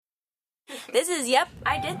This is Yep,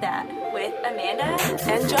 I Did That with Amanda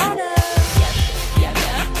and Jonna. Yep.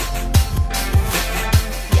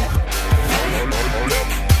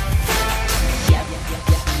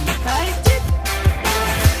 I did.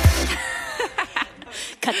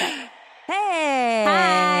 Cut that. Hey.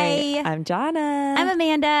 Hi. I'm Jonna. I'm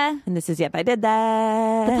Amanda. And this is Yep, I Did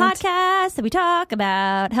That. The podcast that we talk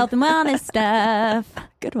about health and wellness stuff.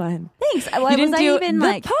 Good one. Thanks. You didn't do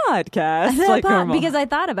the podcast like normal. Because I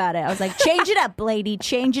thought about it. I was like, change it up, lady.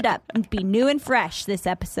 Change it up. Be new and fresh this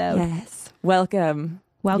episode. Yes. Welcome.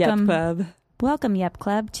 Welcome. Yep Club. Welcome, Yep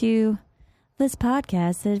Club, to this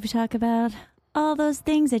podcast that we talk about all those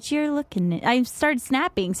things that you're looking at. I started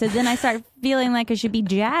snapping, so then I start feeling like I should be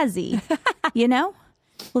jazzy, you know?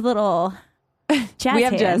 With little jazz We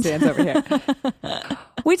have hands. jazz hands over here.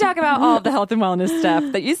 We talk about all of the health and wellness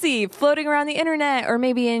stuff that you see floating around the internet or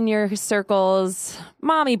maybe in your circles.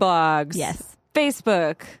 Mommy blogs. Yes.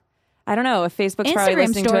 Facebook. I don't know if Facebook's Instagram probably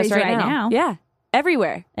listening to us stories right right now. Yeah.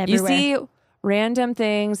 Everywhere. Everywhere. You see random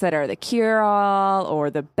things that are the cure-all or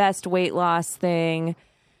the best weight loss thing,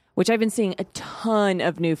 which I've been seeing a ton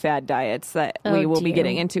of new fad diets that we will be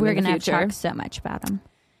getting into We're in the gonna future. have to talk so much about them.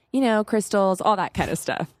 You know, crystals, all that kind of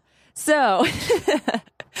stuff. So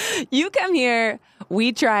you come here,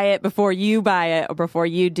 we try it before you buy it or before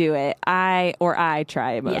you do it. I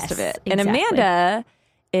try most Yes, of it. exactly. And Amanda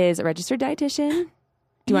is a registered dietitian.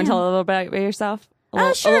 Do you want to tell a little bit about yourself?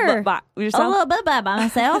 Sure. A little bit about yourself? A little bit about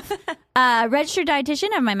myself. Registered dietitian.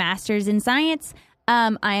 I have my master's in science.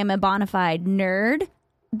 I am a bona fide nerd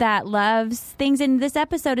that loves things. And this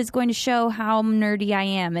episode is going to show how nerdy I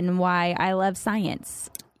am and why I love science.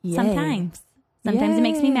 Yay. Sometimes it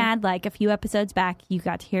makes me Yay. mad. Like a few episodes back, you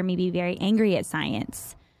got to hear me be very angry at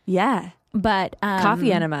science. Yeah. But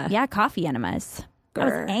Coffee enema. Yeah, coffee enemas. I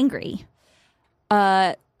was Grr. angry.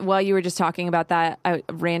 While you were just talking about that, I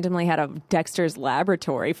randomly had a Dexter's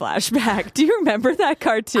Laboratory flashback. Do you remember that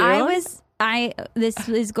cartoon? This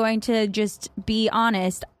is going to just be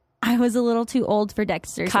honest. I was a little too old for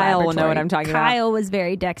Dexter's Kyle Laboratory. will know what I'm talking about. Kyle was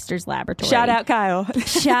very Dexter's Laboratory. Shout out, Kyle.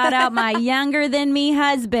 Shout out my younger than me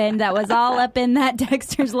husband that was all up in that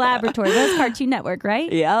Dexter's Laboratory. That was Cartoon Network,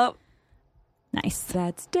 right? Yep. Nice.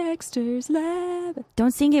 That's Dexter's Lab.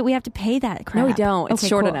 Don't sing it. We have to pay that crap. No, we don't. It's Okay,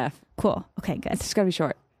 short cool. enough. Cool. Okay, good. It's just gotta be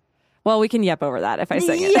short. Well, we can yep over that if I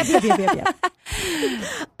sing it. Yep.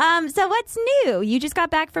 So what's new? You just got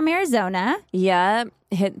back from Arizona. Yeah,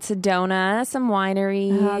 hit Sedona, some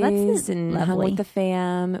wineries, that's and hung lovely. with the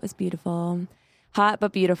fam. It was beautiful, hot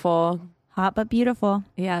but beautiful. Hot but beautiful.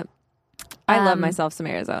 Yeah, I love myself some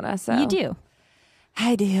Arizona. So You do.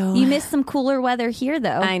 I do. You missed some cooler weather here, though.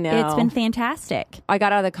 I know. It's been fantastic. I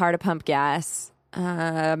got out of the car to pump gas,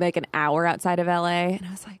 like an hour outside of LA, and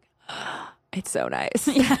I was like, it's so nice.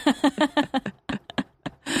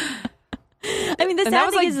 I mean, the And sad that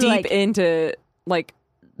was thing like is deep into like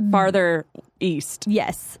farther east.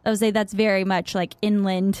 Yes, I would say that's very much like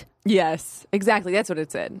inland. Yes, exactly. That's what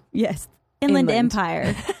it said. Yes, inland Inland.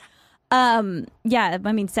 empire. Yeah,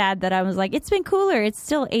 I mean, sad that I was like, it's been cooler. It's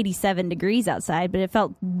still 87 degrees outside, but it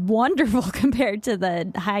felt wonderful compared to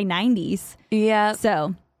the high 90s. Yeah.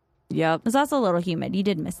 So Yep. it was also a little humid. You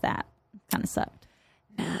did miss that. Kind of sucked.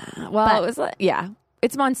 Well, But- it was like, yeah,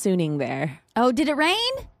 it's monsooning there. Oh, did it rain?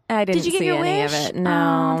 I didn't Did you get see your any wish? of it.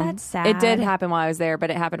 No, Oh, that's sad. It did happen while I was there, but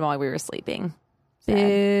it happened while we were sleeping. Sad.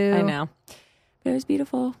 Boo. I know. But it was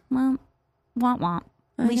beautiful. Well, womp.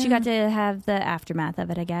 At least you got to have the aftermath of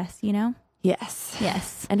it, I guess, you know? Yes.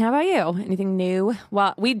 Yes. And how about you? Anything new?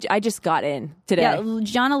 Well, I just got in today. Yeah,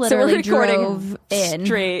 Jonna So literally we're recording drove in.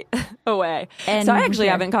 straight away. And so I actually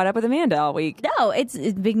here. haven't caught up with Amanda all week. No, it's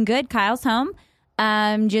been good. Kyle's home,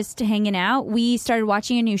 just hanging out. We started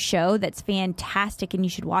watching a new show that's fantastic, and you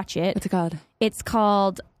should watch it. What's it called? It's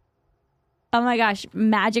called, oh my gosh,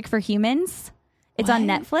 Magic for Humans. It's on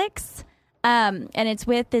What? Netflix. And it's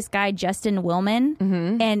with this guy, Justin Willman.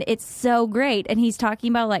 Mm-hmm. And it's so great. And he's talking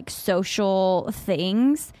about like social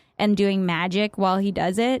things and doing magic while he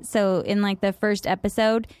does it. So in like the first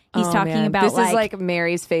episode, he's talking man. about this is like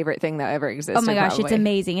Mary's favorite thing that ever existed. oh my gosh, probably. it's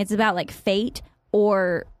amazing. It's about like fate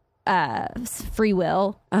or free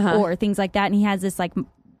will or things like that. And he has this like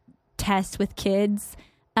test with kids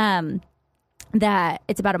that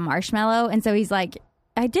it's about a marshmallow. And so he's like,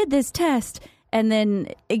 I did this test. And then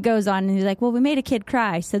it goes on and he's like, well, we made a kid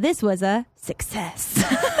cry. So this was a success.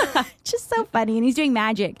 Just so funny. And he's doing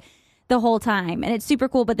magic the whole time. And it's super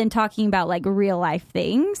cool. But then talking about like real life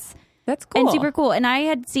things. That's cool. And super cool. And I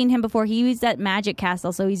had seen him before. He was at Magic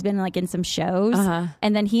Castle, so he's been like in some shows.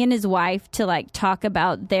 And then he and his wife, to like talk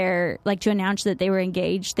about their, like to announce that they were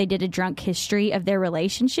engaged, they did a drunk history of their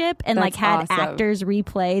relationship and like had actors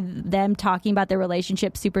replay them talking about their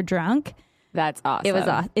relationship super drunk. That's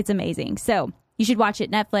awesome. It's amazing. So you should watch it.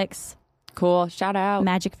 Netflix. Cool. Shout out.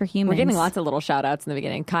 Magic for Humans. We're getting lots of little shout outs in the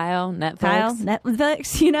beginning. Kyle,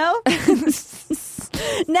 Netflix, you know?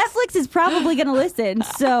 Netflix is probably going to listen,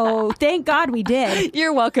 so thank God we did.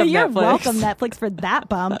 You're welcome, You're Netflix. welcome, Netflix, for that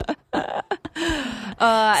bump.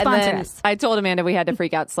 Sponsor us. I told Amanda we had to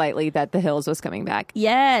freak out slightly that The Hills was coming back.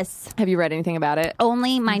 Yes. Have you read anything about it?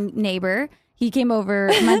 Only my neighbor. He came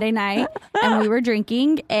over Monday night and we were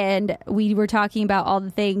drinking and we were talking about all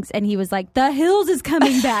the things and he was like, The Hills is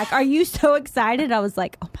coming back. Are you so excited? I was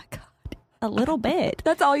like, oh my God, a little bit.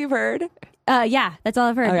 That's all you've heard? Yeah, that's all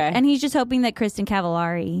I've heard. Okay. And he's just hoping that Kristen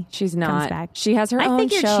Cavallari She's comes not. back. She has her own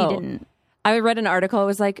figured show. she didn't. I read an article. It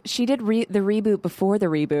was like she did the reboot before the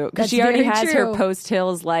reboot because That's she already very has true. her post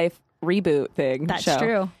Hills life reboot thing. That's show.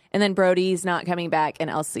 true. And then Brody's not coming back and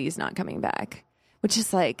Elsie's not coming back, which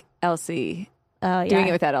is like Elsie. Oh, yeah. Doing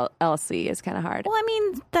it without Elsie is kind of hard. Well, I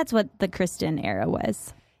mean, that's what the Kristen era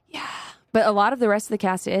was. Yeah. But a lot of the rest of the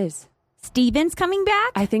cast is. Steven's coming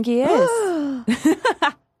back? I think he is.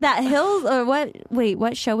 That Hills, or what? Wait,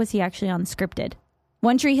 what show was he actually on scripted?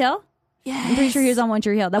 One Tree Hill? Yeah. I'm pretty sure he was on One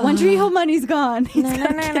Tree Hill. That One Tree Hill money's gone. He's got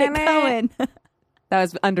to get it going. That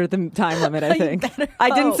was under the time limit, I think. better I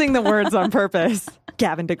didn't hope. sing the words on purpose.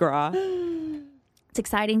 Gavin DeGraw. It's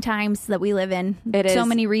exciting times that we live in. It is. So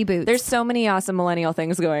many reboots. There's so many awesome millennial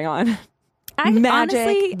things going on.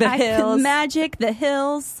 Honestly, The Hills. Magic, The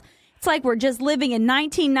Hills. It's like we're just living in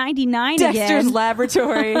 1999 Dexter's again.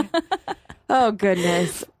 Laboratory. Oh,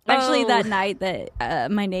 goodness. Actually, Oh. that night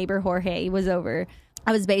that my neighbor Jorge was over,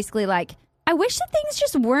 I was basically like, I wish that things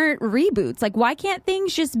just weren't reboots. Like, why can't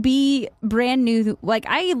things just be brand new? Like,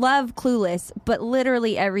 I love Clueless, but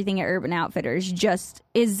literally everything at Urban Outfitters just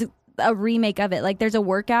is a remake of it. Like, there's a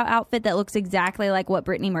workout outfit that looks exactly like what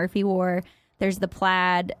Brittany Murphy wore. There's the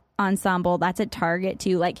plaid ensemble that's at Target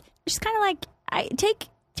too. Like, just kind of like I take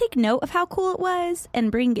note of how cool it was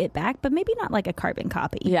and bring it back, but maybe not like a carbon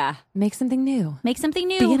copy. Yeah. Make something new. Make something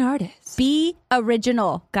new. Be an artist. Be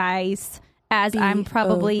original, guys. As I'm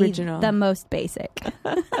probably original. the most basic.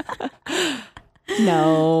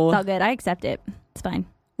 No. It's all good. I accept it. It's fine.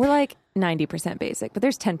 We're like 90% basic, but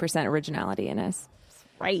there's 10% originality in us.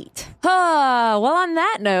 Right. Well, on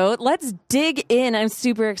that note, let's dig in. I'm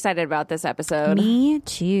super excited about this episode. Me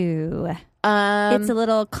too. It's a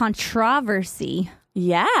little controversy.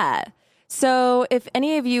 Yeah. So if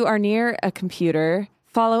any of you are near a computer,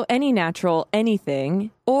 follow any natural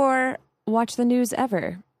anything, or watch the news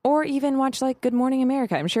ever, or even watch like Good Morning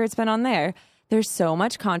America. I'm sure it's been on there. There's so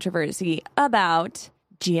much controversy about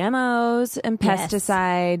GMOs and Yes.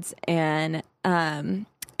 pesticides. And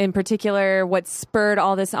in particular, what spurred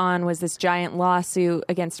all this on was this giant lawsuit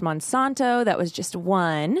against Monsanto that was just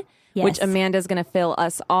won. Yes. Which Amanda's going to fill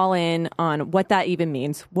us all in on what that even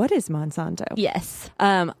means. What is Monsanto? Yes.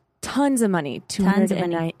 Tons of money. Tons of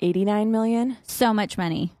money. 289 million. So much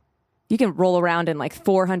money. You can roll around in like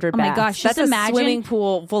 400 Oh my baths. gosh, That's just a imagine swimming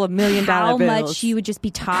pool full of $1 million How bills. much you would just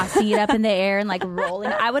be tossing it up in the air and like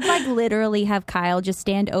rolling. I would like literally have Kyle just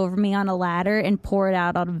stand over me on a ladder and pour it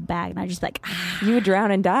out of a bag. And I'd just be like, You would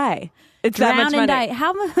drown and die. It's that much drown and money.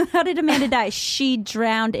 die. How did Amanda die? She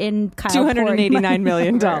drowned in Kyle pouring $289 money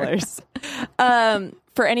million. over her.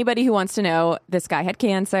 For anybody who wants to know, this guy had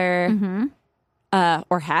cancer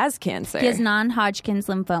or has cancer. He has non-Hodgkin's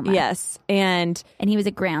lymphoma. Yes. And And he was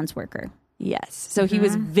a grounds worker. yes. So he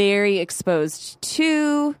was very exposed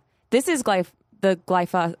to, this is the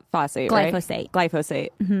glyphosate, right? Glyphosate. Glyphosate.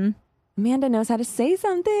 Mm-hmm. Amanda knows how to say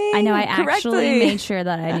something. I know. I correctly. actually made sure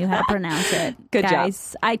that I knew how to pronounce it. Good job.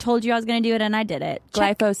 Guys, I told you I was going to do it, and I did it.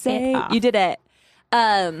 Check it Glyphosate. off. You did it.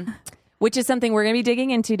 Which is something we're going to be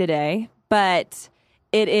digging into today, but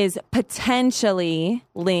it is potentially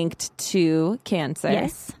linked to cancer.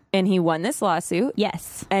 Yes. And he won this lawsuit.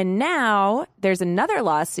 Yes. And now there's another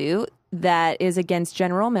lawsuit that is against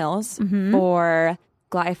General Mills Mm-hmm. for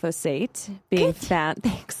glyphosate being found.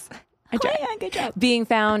 Thanks. I tried. Oh, yeah, good job. Being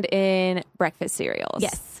found in breakfast cereals.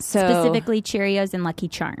 Yes. So, Specifically Cheerios and Lucky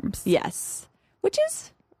Charms. yes. Which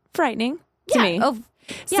is frightening to Yeah. me. Oh,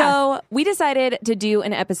 yeah. So we decided to do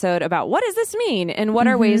an episode about what does this mean and what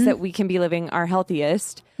are Mm-hmm. ways that we can be living our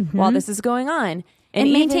healthiest while this is going on. and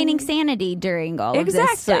even- maintaining sanity during all of this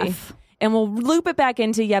Exactly. stuff. And we'll loop it back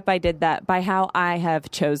into, yep, I did that by how I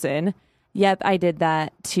have chosen. Yep, I did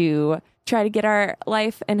that to try to get our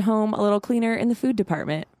life and home a little cleaner in the food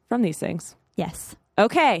department from these things. Yes.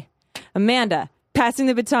 Okay. Amanda, passing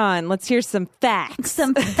the baton. Let's hear some facts.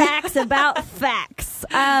 Some facts about facts.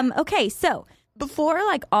 Okay, so before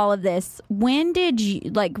like all of this, when did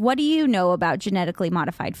you what do you know about genetically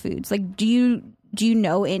modified foods? Like, do you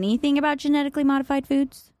know anything about genetically modified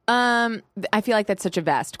foods? I feel like that's such a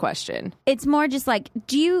vast question. It's more just like,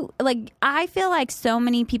 I feel like so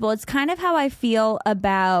many people, it's kind of how I feel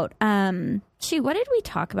about, what did we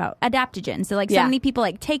talk about? Adaptogens. So so many people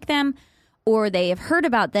like take them or they have heard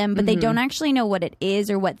about them, but they don't actually know what it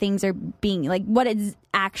is or what things are being, like what is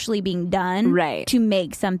actually being done to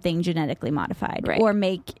make something genetically modified or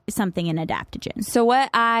make something an adaptogen. So what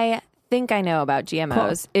I think I know about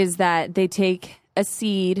GMOs is that they take a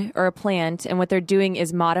seed or a plant, and what they're doing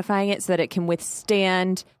is modifying it so that it can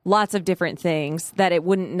withstand lots of different things that it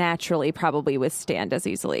wouldn't naturally probably withstand as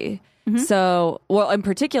easily. So, in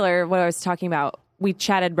particular, what I was talking about, we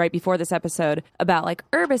chatted right before this episode about like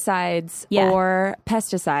herbicides or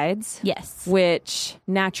pesticides. Yes. Which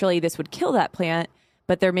naturally this would kill that plant,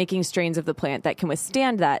 but they're making strains of the plant that can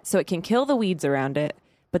withstand that, so it can kill the weeds around it,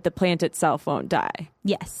 but the plant itself won't die.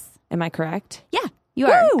 Yes. Am I correct? Yeah, you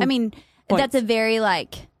are. Woo! I mean, that's a very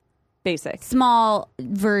basic, small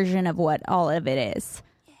version of what all of it is.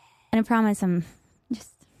 And I promise I'm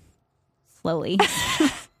just slowly.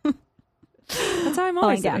 That's how I'm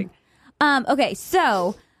always doing. Okay,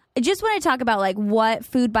 so I just want to talk about what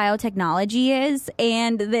food biotechnology is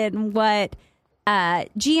and then what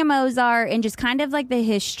GMOs are and just kind of the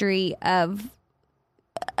history of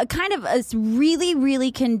kind of a really,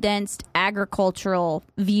 really condensed agricultural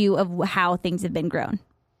view of how things have been grown.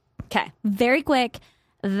 Okay. Very quick,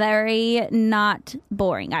 very not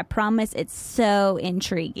boring. I promise it's so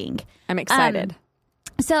intriguing. I'm excited.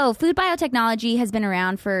 So food biotechnology has been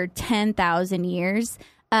around for 10,000 years.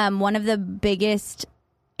 One of the biggest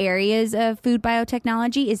areas of food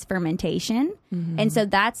biotechnology is fermentation. And so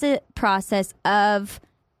that's a process of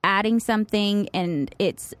adding something and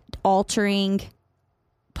it's altering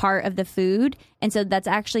part of the food. And so that's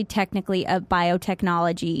actually technically a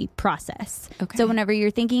biotechnology process. Okay. So whenever you're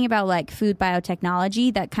thinking about food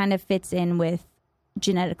biotechnology, that kind of fits in with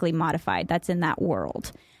genetically modified. That's in that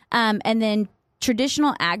world. And then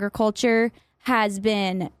traditional agriculture has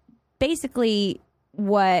been basically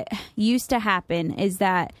what used to happen is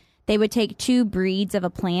that they would take two breeds of a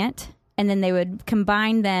plant and then they would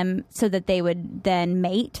combine them so that they would then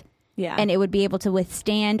mate. Yeah. And it would be able to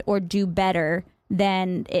withstand or do better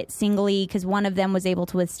than it singly, because one of them was able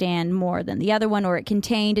to withstand more than the other one, or it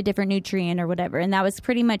contained a different nutrient or whatever. And that was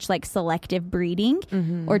pretty much like selective breeding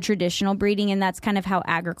or traditional breeding. And that's kind of how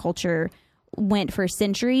agriculture went for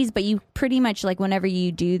centuries. But you pretty much whenever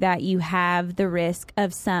you do that, you have the risk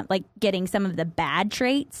of some getting some of the bad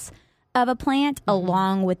traits of a plant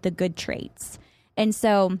along with the good traits. And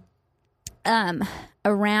so around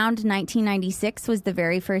 1996 was the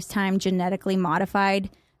very first time genetically modified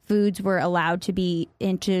foods were allowed to be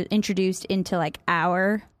introduced into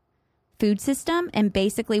our food system. And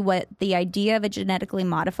basically what the idea of a genetically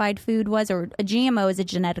modified food was, or a GMO is a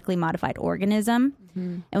genetically modified organism.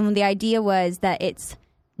 And the idea was that it's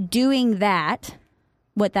doing that,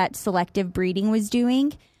 what that selective breeding was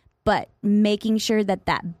doing, but making sure that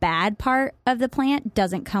that bad part of the plant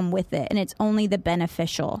doesn't come with it. And it's only the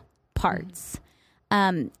beneficial parts.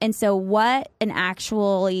 And so what an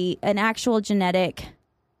actual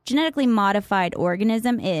genetically modified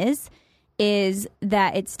organism is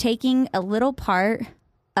that it's taking a little part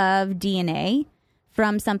of DNA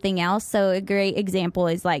from something else. So a great example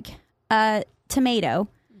is a tomato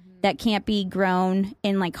that can't be grown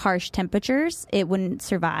in harsh temperatures. It wouldn't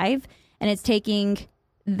survive. And it's taking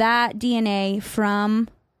that DNA from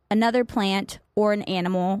another plant or an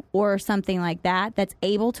animal or something like that that's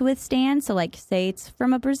able to withstand. So say it's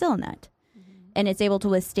from a Brazil nut and it's able to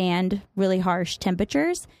withstand really harsh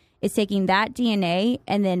temperatures. It's taking that DNA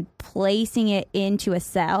and then placing it into a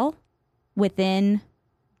cell within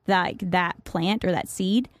that plant or that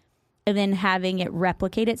seed, and then having it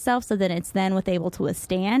replicate itself so that it's then able to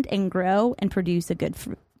withstand and grow and produce a good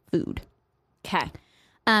food. Okay.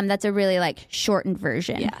 That's a really shortened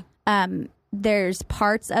version. Yeah. There's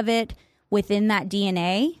parts of it within that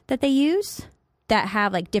DNA that they use that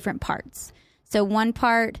have different parts. So one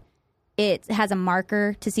part, it has a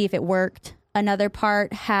marker to see if it worked. Another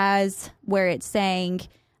part has where it's saying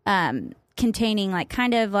containing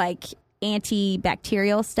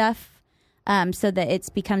antibacterial stuff so that it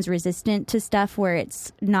becomes resistant to stuff where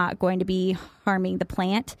it's not going to be harming the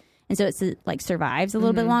plant. And so it's survives a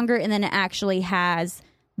little bit longer. And then it actually has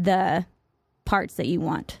the parts that you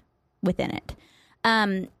want within it.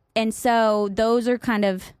 And so those are kind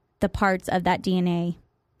of the parts of that DNA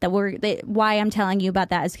why I'm telling you about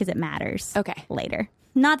that is because it matters. Okay. Later.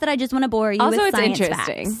 Not that I just want to bore you Also, with it's science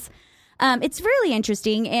interesting. facts. It's really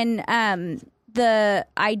interesting, and the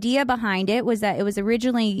idea behind it was that it was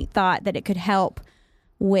originally thought that it could help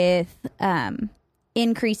with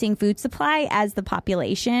increasing food supply as the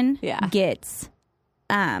population gets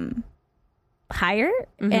higher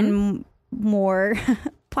and more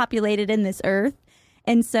populated in this earth.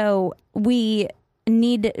 And so we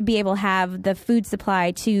need to be able to have the food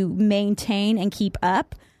supply to maintain and keep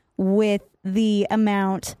up with the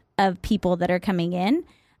amount of people that are coming in.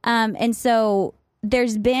 And so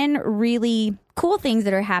there's been really cool things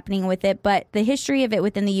that are happening with it, but the history of it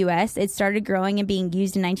within the U.S., it started growing and being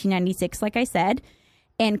used in 1996, like I said.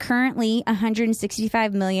 And currently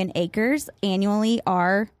 165 million acres annually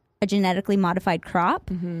are a genetically modified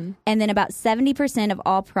crop. And then about 70% of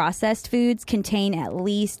all processed foods contain at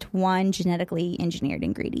least one genetically engineered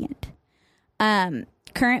ingredient.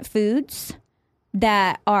 Current foods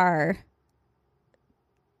that are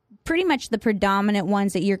pretty much the predominant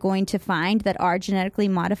ones that you're going to find that are genetically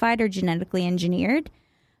modified or genetically engineered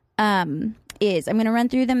is, I'm going to run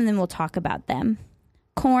through them and then we'll talk about them.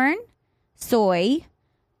 Corn, soy,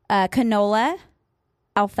 canola,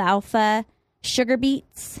 alfalfa, sugar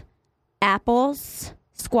beets, apples,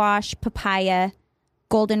 squash, papaya,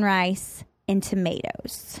 golden rice, and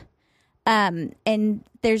tomatoes. And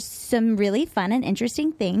there's some really fun and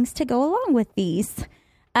interesting things to go along with these.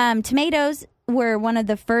 Tomatoes were one of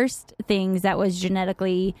the first things that was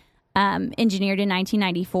genetically engineered in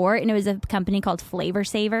 1994, and it was a company called Flavor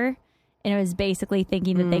Saver, and it was basically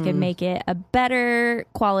thinking that they could make it a better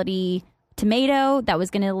quality tomato that was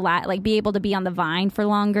going to be able to be on the vine for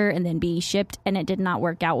longer and then be shipped, and it did not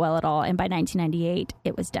work out well at all. And by 1998,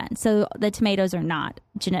 it was done. So the tomatoes are not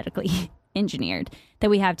genetically engineered that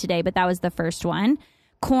we have today, but that was the first one.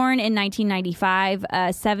 Corn in 1995,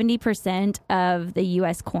 70% of the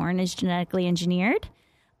U.S. corn is genetically engineered.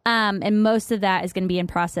 And most of that is going to be in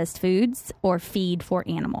processed foods or feed for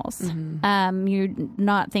animals. You're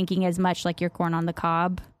not thinking as much like your corn on the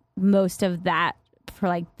cob. Most of that for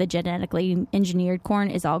like the genetically engineered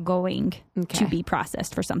corn is all going to be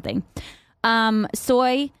processed for something.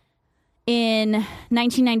 Soy in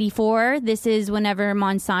 1994, this is whenever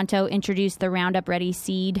Monsanto introduced the Roundup Ready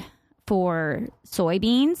seed for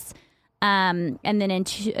soybeans. And then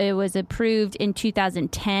it was approved in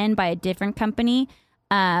 2010 by a different company,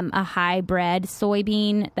 a hybrid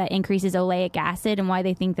soybean that increases oleic acid. And why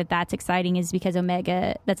they think that that's exciting is because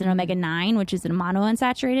that's an omega-9, which is a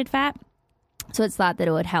monounsaturated fat. So it's thought that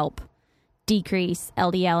it would help decrease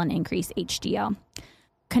LDL and increase HDL.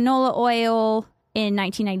 Canola oil in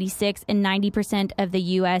 1996, and 90% of the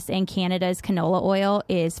U.S. and Canada's canola oil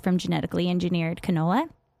is from genetically engineered canola.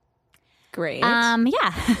 Great.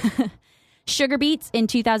 Sugar beets in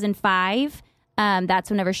 2005. That's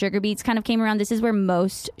whenever sugar beets kind of came around. This is where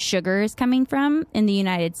most sugar is coming from in the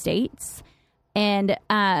United States. And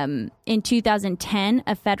in 2010,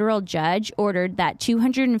 a federal judge ordered that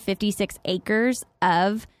 256 acres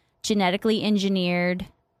of genetically engineered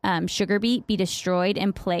sugar beet be destroyed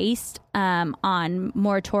and placed on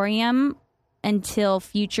moratorium until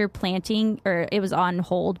future planting, or it was on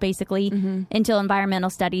hold basically, until environmental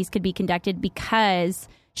studies could be conducted, because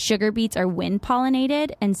sugar beets are wind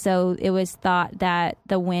pollinated. And so it was thought that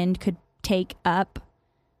the wind could take up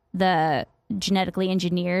the genetically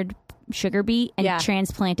engineered sugar beet and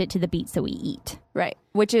transplant it to the beets that we eat. Right.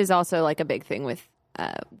 Which is also like a big thing with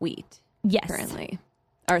wheat. Yes. Currently.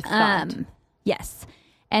 Or thought. Yes.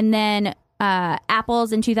 And then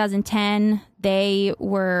apples in 2010, they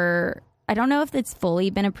were, I don't know if it's fully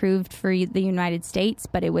been approved for the United States,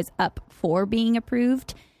 but it was up for being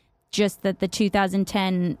approved. Just that the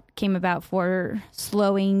 2010 came about for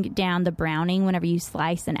slowing down the browning whenever you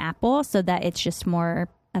slice an apple so that it's just more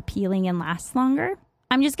appealing and lasts longer.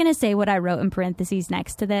 I'm just going to say what I wrote in parentheses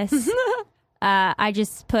next to this. I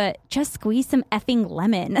just put, just squeeze some effing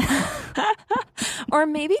lemon. Or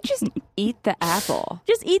maybe just eat the apple.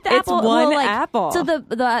 Just eat the apple. It's one apple. So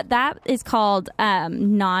that is called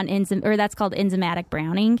that's called enzymatic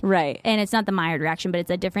browning. Right. And it's not the Maillard reaction, but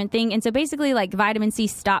it's a different thing. And so basically, like, vitamin C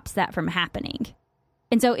stops that from happening.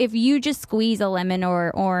 And so if you just squeeze a lemon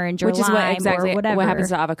or orange or which lime is what or whatever, what happens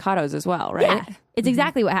to avocados as well, right? Yeah, it's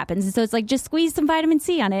exactly what happens. And so it's like, just squeeze some vitamin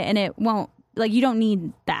C on it, and it won't, like, you don't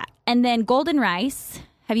need that. And then golden rice.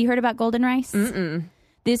 Have you heard about golden rice? Mm-mm.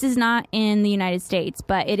 This is not in the United States,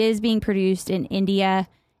 but it is being produced in India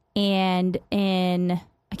and in,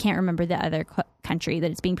 I can't remember the other country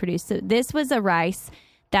that it's being produced. So this was a rice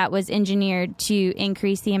that was engineered to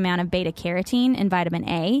increase the amount of beta carotene and vitamin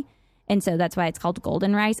A. And so that's why it's called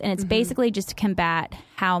golden rice. And it's basically just to combat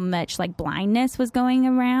how much like blindness was going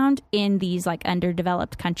around in these like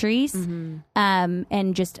underdeveloped countries,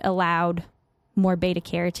 and just allowed more beta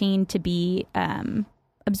carotene to be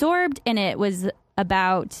absorbed. And it was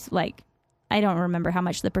about like, I don't remember how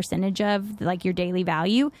much the percentage of like your daily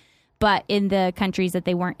value, but in the countries that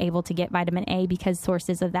they weren't able to get vitamin A because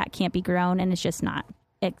sources of that can't be grown and it's just not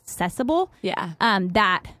accessible. Yeah.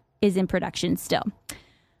 That is in production still.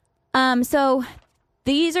 So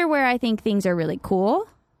these are where I think things are really cool,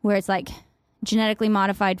 where it's like genetically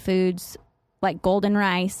modified foods like golden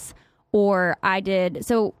rice, or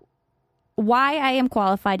so why I am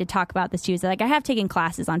qualified to talk about this too is that, like, I have taken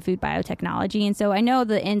classes on food biotechnology. And so I know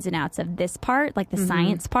the ins and outs of this part, like the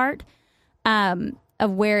science part, of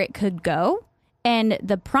where it could go. And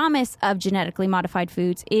the promise of genetically modified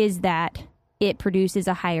foods is that it produces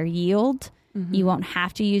a higher yield. You won't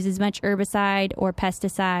have to use as much herbicide or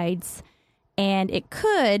pesticides, and it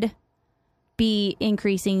could be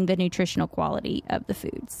increasing the nutritional quality of the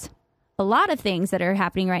foods. A lot of things that are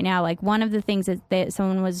happening right now, like one of the things that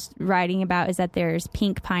someone was writing about is that there's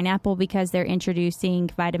pink pineapple because they're introducing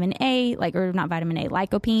vitamin A,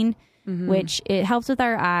 lycopene, which it helps with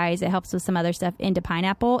our eyes. It helps with some other stuff into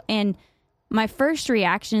pineapple. And my first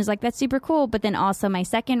reaction is like, that's super cool. But then also my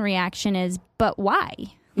second reaction is, but why?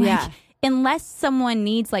 Yeah. Like, unless someone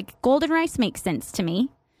needs, like, golden rice makes sense to me.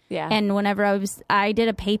 Yeah. And whenever I did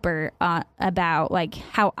a paper about like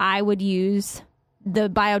how I would use the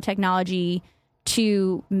biotechnology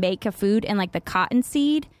to make a food, and like the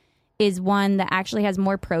cottonseed is one that actually has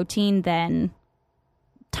more protein than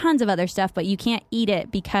tons of other stuff, but you can't eat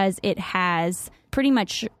it because it has pretty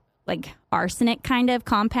much like arsenic kind of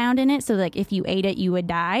compound in it. So like if you ate it, you would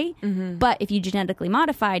die. But if you genetically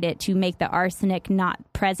modified it to make the arsenic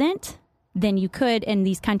not present, then you could, in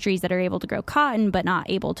these countries that are able to grow cotton but not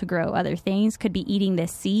able to grow other things, could be eating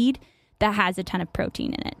this seed that has a ton of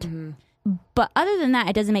protein in it. But other than that,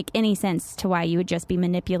 it doesn't make any sense to why you would just be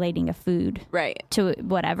manipulating a food to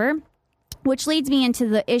whatever. Which leads me into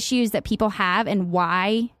the issues that people have and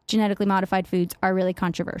why genetically modified foods are really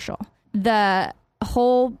controversial. The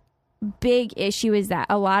whole big issue is that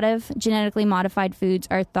a lot of genetically modified foods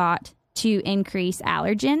are thought to increase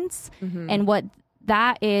allergens. And what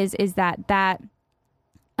that is that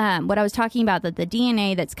what I was talking about, that the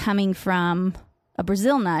DNA that's coming from a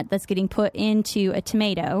Brazil nut that's getting put into a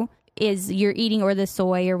tomato is you're eating, or the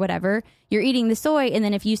soy or whatever, you're eating the soy, and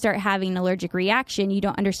then if you start having an allergic reaction, you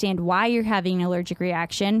don't understand why you're having an allergic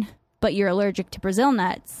reaction, but you're allergic to Brazil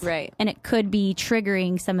nuts. Right. And it could be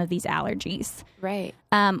triggering some of these allergies. Right.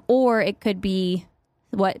 Or it could be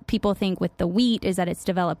what people think with the wheat is that it's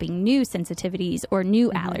developing new sensitivities or new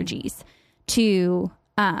allergies to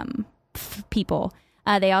people.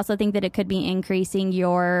 They also think that it could be increasing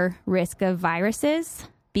your risk of viruses,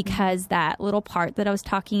 because that little part that I was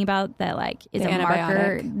talking about that like is a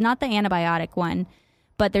marker, not the antibiotic one,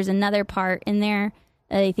 but there's another part in there.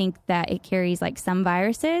 They think that it carries like some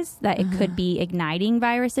viruses, that it could be igniting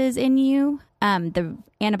viruses in you. The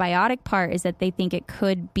antibiotic part is that they think it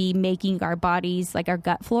could be making our bodies, like our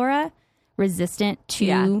gut flora, resistant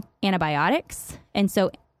to antibiotics. And so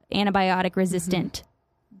antibiotic resistant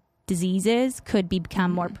diseases could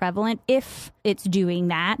become more prevalent if it's doing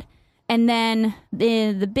that. And then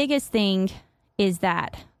the biggest thing is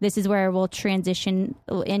that this is where we'll transition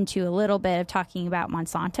into a little bit of talking about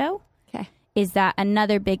Monsanto. Okay. Is that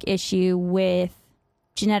another big issue with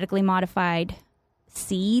genetically modified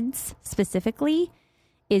seeds specifically,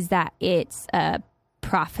 is that it's a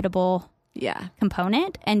profitable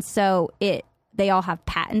component. And so they all have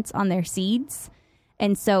patents on their seeds.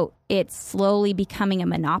 And so it's slowly becoming a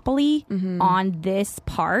monopoly on this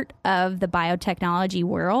part of the biotechnology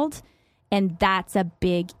world. And that's a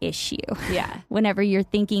big issue. Yeah. Whenever you're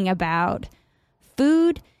thinking about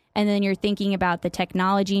food, and then you're thinking about the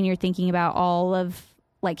technology, and you're thinking about all of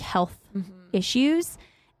like health issues,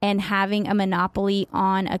 and having a monopoly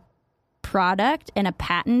on a product and a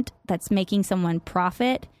patent that's making someone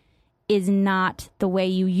profit is not the way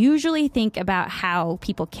you usually think about how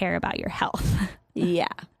people care about your health. Yeah.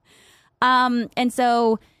 And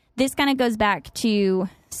so this kind of goes back to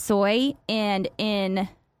soy, and in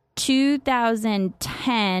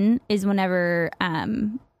 2010 is whenever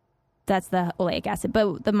that's the oleic acid,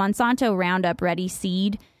 but the Monsanto Roundup Ready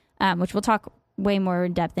seed, which we'll talk way more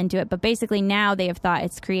in depth into it, but basically now they have thought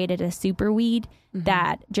it's created a super weed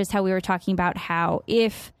that, just how we were talking about how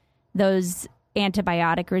if those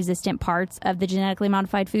antibiotic resistant parts of the genetically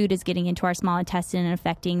modified food is getting into our small intestine and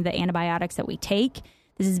affecting the antibiotics that we take,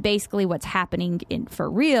 this is basically what's happening for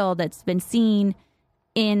real, that's been seen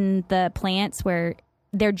in the plants where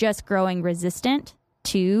they're just growing resistant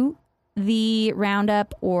to the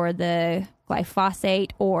Roundup or the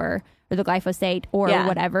glyphosate or the glyphosate or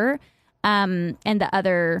whatever, and the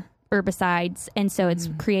other herbicides. And so it's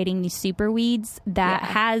creating these super weeds that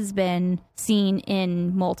has been seen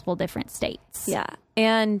in multiple different states. Yeah.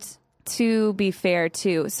 And to be fair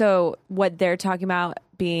too, so what they're talking about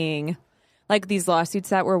being like these lawsuits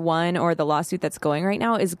that were won, or the lawsuit that's going right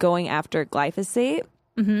now, is going after glyphosate.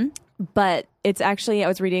 Mm-hmm. But it's actually, I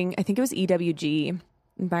was reading, I think it was EWG,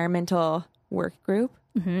 Environmental Work Group.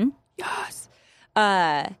 Mm-hmm. Yes.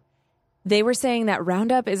 They were saying that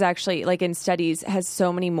Roundup is actually, like in studies, has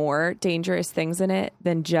so many more dangerous things in it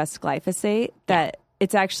than just glyphosate that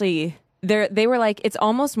it's actually, they were like, it's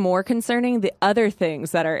almost more concerning the other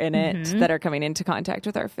things that are in it that are coming into contact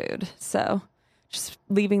with our food. So just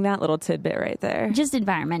leaving that little tidbit right there. Just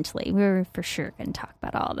environmentally, we're for sure going to talk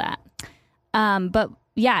about all that. But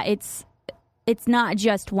yeah, it's not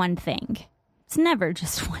just one thing. It's never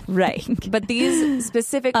just one thing. But these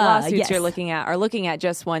specific lawsuits you're looking at are looking at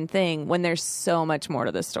just one thing when there's so much more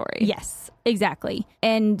to the story. Yes, exactly.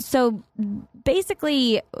 And so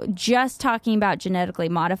basically just talking about genetically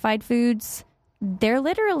modified foods, they're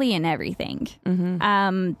literally in everything.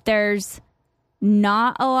 Mm-hmm. There's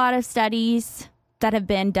not a lot of studies that have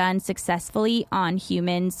been done successfully on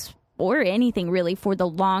humans or anything really for the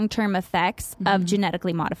long-term effects of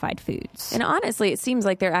genetically modified foods. And honestly, it seems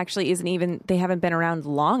like there actually isn't even, they haven't been around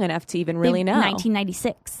long enough to even really know.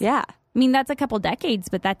 1996. Yeah. I mean, that's a couple decades,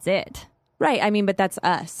 but that's it. Right. I mean, but that's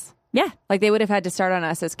us. Yeah. Like they would have had to start on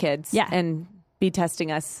us as kids. Yeah. And be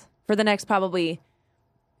testing us for the next probably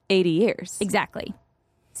 80 years. Exactly.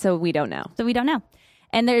 So we don't know.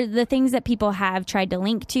 And the things that people have tried to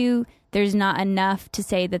link to, there's not enough to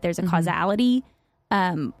say that there's a causality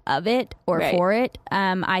of it or for it.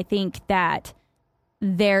 I think that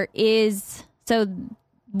there is, so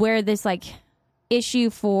where this like issue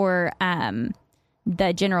for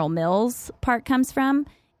the General Mills part comes from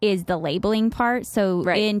is the labeling part. So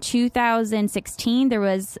in 2016, there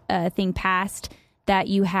was a thing passed that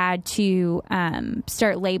you had to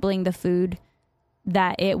start labeling the food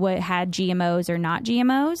that it had GMOs or not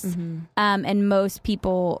GMOs. And most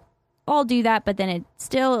people all do that, but then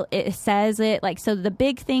it says it like, so the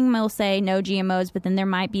big thing will say no GMOs, but then there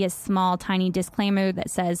might be a small tiny disclaimer that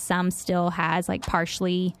says some still has like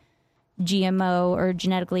partially GMO or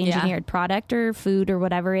genetically engineered product or food or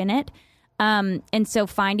whatever in it. And so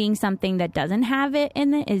finding something that doesn't have it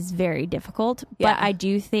in it is very difficult. But I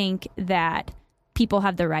do think that people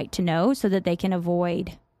have the right to know so that they can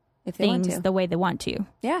avoid things the way they want to.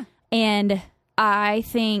 Yeah. And I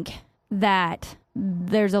think that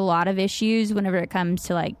there's a lot of issues whenever it comes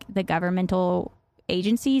to like the governmental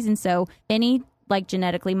agencies. And so any like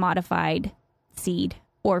genetically modified seed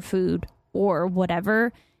or food or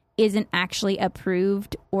whatever isn't actually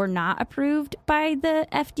approved or not approved by the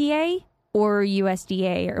FDA or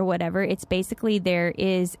USDA or whatever. It's basically there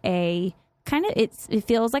is a kind of, it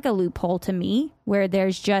feels like a loophole to me where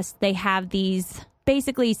there's just, they have these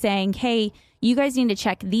basically saying, hey, you guys need to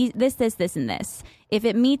check this, and this. If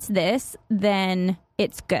it meets this, then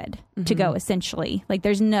it's good to go, essentially. Like,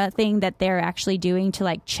 there's nothing that they're actually doing to,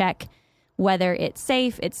 like, check whether it's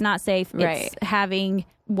safe, it's not safe, it's having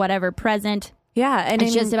whatever present. Yeah. And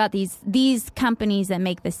it's just about these companies that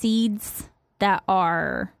make the seeds that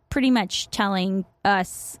are pretty much telling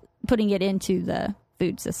us, putting it into the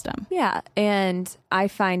food system. Yeah. And I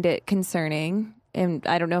find it concerning. And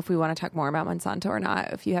I don't know if we want to talk more about Monsanto or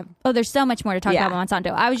not. If you have, there's so much more to talk about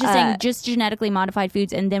Monsanto. I was just saying, just genetically modified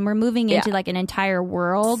foods, and then we're moving into like an entire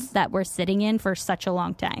world that we're sitting in for such a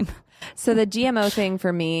long time. So the GMO thing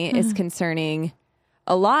for me is concerning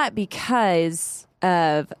a lot because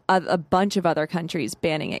of a bunch of other countries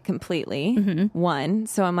banning it completely. One,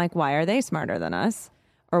 so I'm like, why are they smarter than us,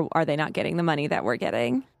 or are they not getting the money that we're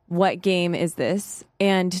getting? What game is this?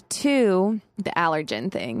 And two, the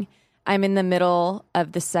allergen thing. I'm in the middle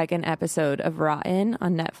of the second episode of Rotten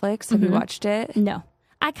on Netflix. Have you watched it? No.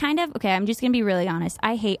 I'm just going to be really honest.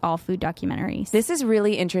 I hate all food documentaries. This is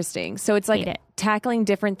really interesting. So it's like tackling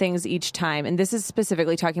different things each time. And this is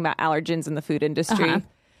specifically talking about allergens in the food industry.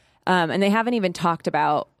 And they haven't even talked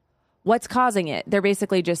about what's causing it. They're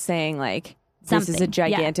basically just saying like, this is a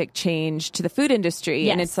gigantic change to the food industry.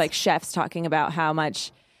 And it's like chefs talking about how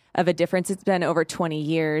much of a difference it's been over 20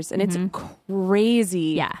 years. And it's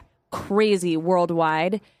crazy. Yeah. Crazy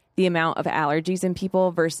worldwide the amount of allergies in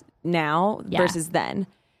people versus then.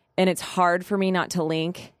 And it's hard for me not to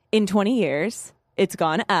link in 20 years it's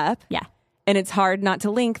gone up. Yeah. And it's hard not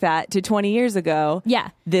to link that to 20 years ago.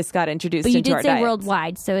 Yeah. This got introduced into our diets. But you did say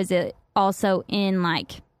worldwide, so is it also in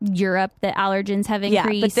like Europe, the allergens have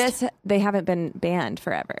increased. Yeah, but they haven't been banned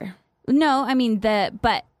forever. No, I mean,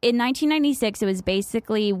 but in 1996, it was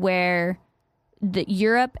basically where the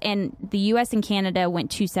Europe and the U.S. and Canada went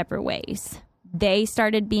two separate ways. They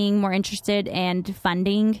started being more interested and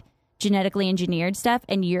funding genetically engineered stuff,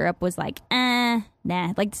 and Europe was like, nah.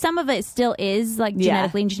 Like, some of it still is like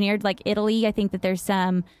genetically engineered. Like Italy, I think that there's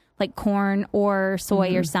some like corn or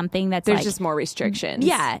soy or something that's There's like, just more restrictions.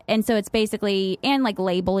 Yeah, and so it's basically, and like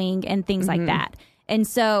labeling and things like that. And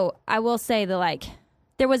so I will say that like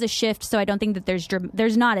there was a shift, so I don't think that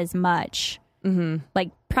there's not as much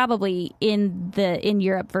like probably in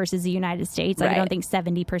Europe versus the United States. Like, I don't think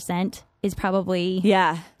 70% is probably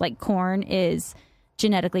like corn is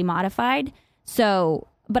genetically modified. So,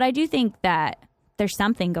 but I do think that there's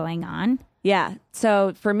something going on. Yeah.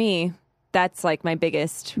 So for me, that's like my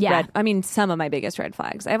biggest some of my biggest red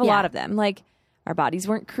flags. I have a lot of them. Like, our bodies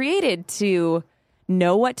weren't created to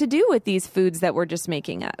know what to do with these foods that we're just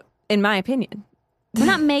making up, in my opinion. We're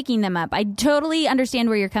not making them up. I totally understand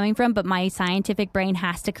where you're coming from, but my scientific brain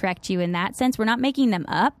has to correct you in that sense. We're not making them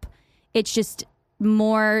up. It's just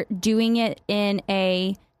more doing it in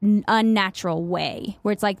a unnatural way,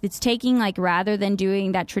 where it's like it's taking, like, rather than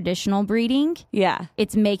doing that traditional breeding,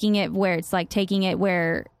 it's making it where it's like taking it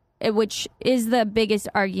where, which is the biggest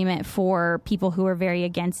argument for people who are very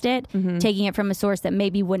against it, taking it from a source that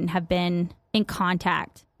maybe wouldn't have been in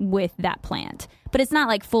contact with that plant. But it's not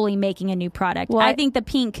like fully making a new product. Well, I think the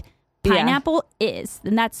pink pineapple is,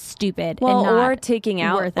 and that's stupid. Well, and not or taking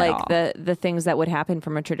out like all. the things that would happen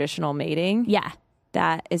from a traditional mating. Yeah.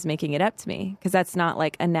 That is making it up to me, because that's not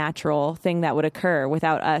like a natural thing that would occur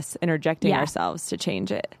without us interjecting ourselves to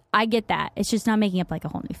change it. I get that. It's just not making up like a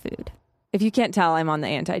whole new food. If you can't tell, I'm on the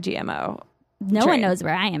anti-GMO. No one knows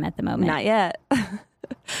where I am at the moment. Not yet.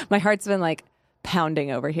 My heart's been like pounding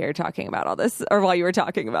over here talking about all this, or while you were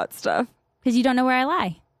talking about stuff. Because you don't know where I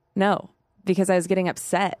lie. No, because I was getting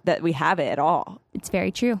upset that we have it at all. It's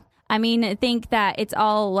very true. I mean, I think that it's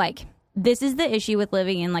all like, this is the issue with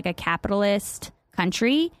living in like a capitalist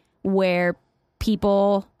country where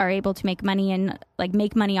people are able to make money and like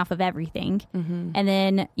make money off of everything. And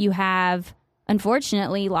then you have,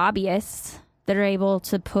 unfortunately, lobbyists that are able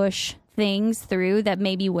to push things through that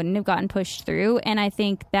maybe wouldn't have gotten pushed through. And I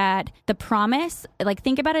think that the promise, like,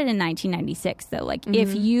 think about it in 1996 though, like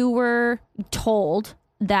if you were told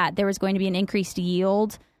that there was going to be an increased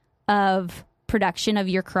yield of production of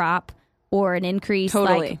your crop, or an increase,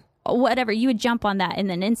 like whatever, you would jump on that in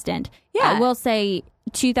an instant. I will say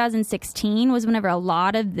 2016 was whenever a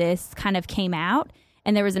lot of this kind of came out,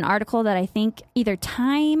 and there was an article that I think either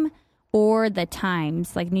Time or the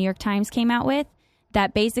Times, like New York Times, came out with,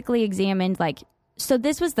 that basically examined, like, so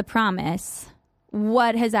this was the promise,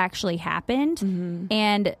 what has actually happened.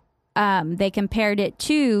 And they compared it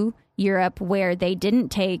to Europe, where they didn't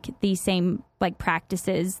take these same like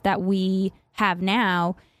practices that we have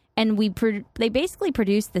now, and they basically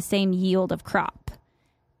produced the same yield of crop.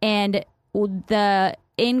 And the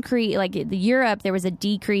increase, like the Europe, there was a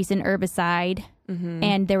decrease in herbicide,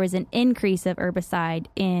 and there was an increase of herbicide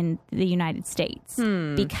in the United States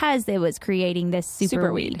because it was creating this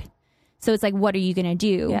super weed. So it's like, what are you going to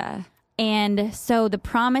do? And so the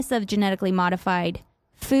promise of genetically modified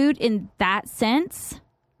food in that sense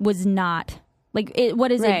was not like it.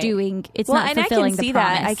 What is it doing? It's not fulfilling the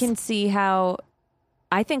promise. I can see how.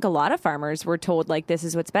 I think a lot of farmers were told, like, this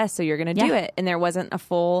is what's best, so you're going to do it. And there wasn't a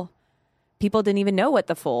full, people didn't even know what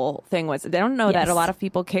the full thing was. They don't know that a lot of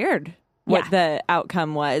people cared what the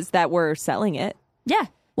outcome was that were selling it. Yeah.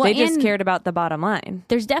 Well, they just cared about the bottom line.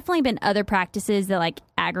 There's definitely been other practices that like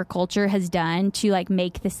agriculture has done to like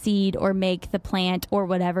make the seed or make the plant or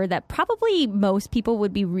whatever that probably most people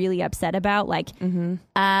would be really upset about, like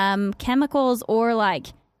chemicals or like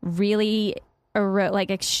really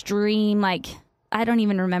like extreme, like, I don't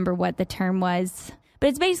even remember what the term was, but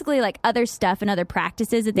it's basically like other stuff and other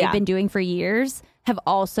practices that they've been doing for years have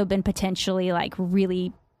also been potentially like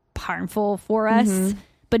really harmful for us,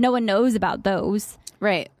 but no one knows about those.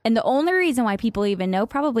 Right. And the only reason why people even know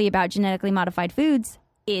probably about genetically modified foods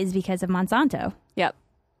is because of Monsanto. Yep.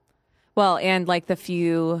 Well, and like the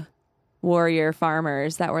few warrior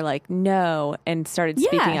farmers that were like, no, and started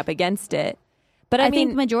speaking up against it. But I mean,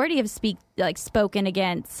 think majority have spoken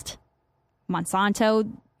against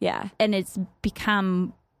Monsanto. Yeah. And it's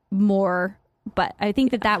become more, but I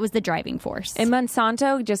think that was the driving force. And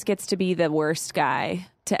Monsanto just gets to be the worst guy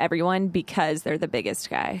to everyone because they're the biggest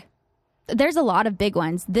guy. There's a lot of big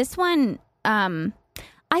ones. This one, I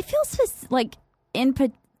feel like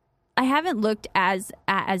I haven't looked at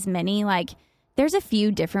as many. Like there's a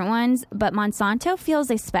few different ones, but Monsanto feels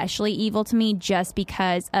especially evil to me just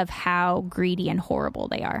because of how greedy and horrible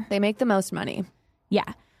they are. They make the most money.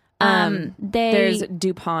 Yeah. There's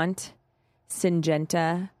DuPont,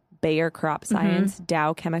 Syngenta, Bayer Crop Science,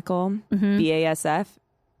 Dow Chemical, BASF,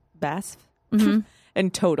 BASF,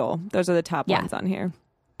 and Total. Those are the top ones on here.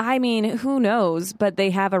 I mean, who knows? But they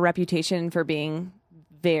have a reputation for being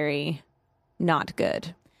very not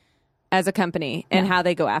good as a company and how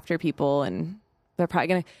they go after people. And they're probably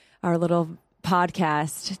going to, our little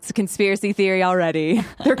podcast, it's a conspiracy theory already.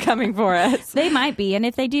 They're coming for us. They might be. And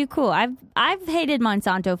if they do, cool. I've hated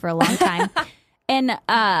Monsanto for a long time. And,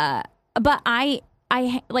 but I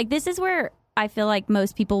like, this is where I feel like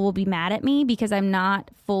most people will be mad at me because I'm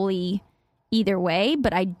not fully either way.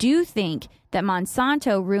 But I do think that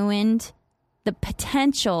Monsanto ruined the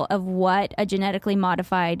potential of what a genetically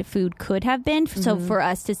modified food could have been. So for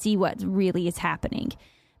us to see what really is happening,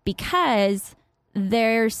 because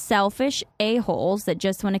they're selfish a-holes that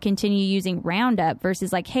just want to continue using Roundup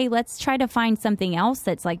versus like, hey, let's try to find something else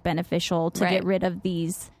that's like beneficial to get rid of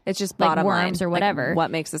these. It's just like bottom worms line, or whatever. Like,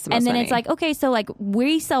 what makes this the most And then money? it's like, okay, so like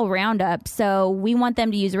we sell Roundup, so we want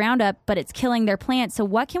them to use Roundup, but it's killing their plants. So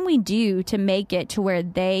what can we do to make it to where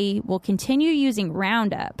they will continue using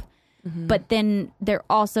Roundup, but then they're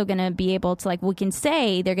also going to be able to, like, we can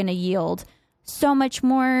say they're going to yield so much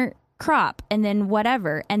more crop and then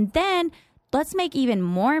whatever. And then let's make even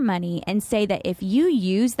more money and say that if you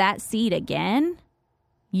use that seed again,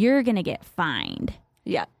 you're going to get fined.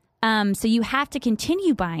 Yeah. So you have to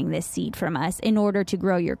continue buying this seed from us in order to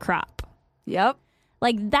grow your crop. Yep.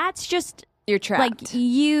 Like, that's just... You're trapped. Like,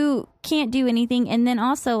 you can't do anything. And then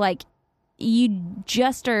also, like, you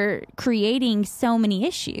just are creating so many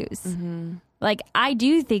issues. Like, I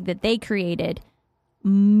do think that they created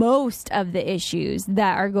most of the issues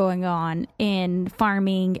that are going on in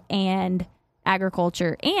farming and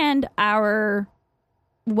agriculture and our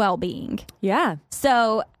well-being. Yeah.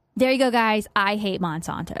 So there you go, guys. I hate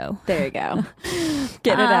Monsanto. There you go.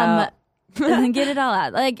 Get it out. Get it all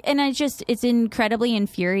out. Like, and it's incredibly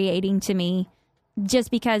infuriating to me just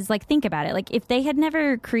because, like, think about it. Like, if they had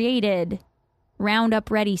never created Roundup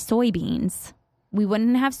Ready soybeans, we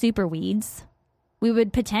wouldn't have super weeds. We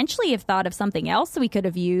would potentially have thought of something else we could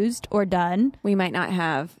have used or done. We might not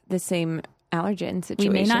have the same allergen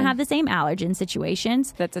situation. We may not have the same allergen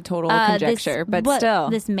situations. That's a total conjecture, but still.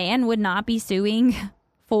 This man would not be suing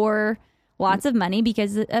for lots of money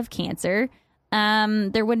because of cancer.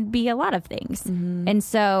 There would be a lot of things. And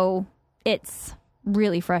so it's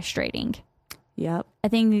really frustrating. Yep. I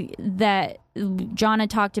think that Jonna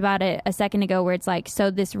talked about it a second ago where it's like, so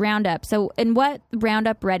this Roundup. So, and what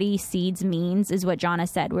Roundup Ready seeds means is what Jonna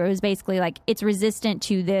said, where it was basically like, it's resistant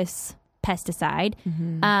to this pesticide.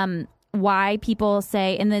 Why people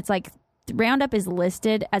say, and it's like, Roundup is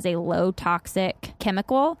listed as a low toxic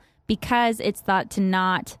chemical because it's thought to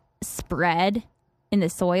not spread in the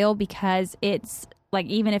soil because it's like,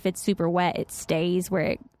 even if it's super wet, it stays where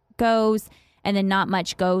it goes. And then not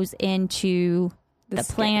much goes into the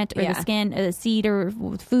plant or the skin or the seed or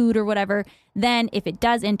food or whatever. Then if it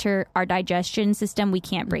does enter our digestion system, we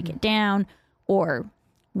can't break it down or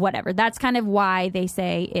whatever. That's kind of why they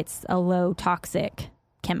say it's a low toxic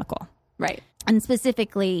chemical. Right. And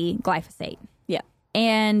specifically glyphosate. Yeah.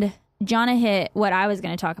 And Jonna hit what I was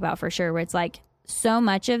going to talk about for sure, where it's like so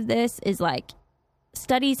much of this is like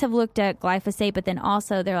studies have looked at glyphosate, but then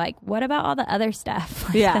also they're like, what about all the other stuff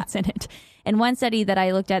that's in it? And one study that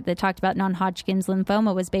I looked at that talked about non-Hodgkin's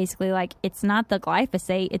lymphoma was basically like, it's not the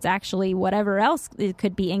glyphosate, it's actually whatever else it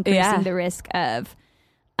could be increasing the risk of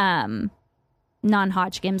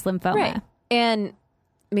non-Hodgkin's lymphoma. Right. And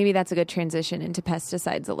maybe that's a good transition into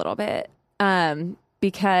pesticides a little bit.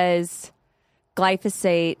 Because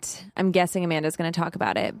glyphosate, I'm guessing Amanda's going to talk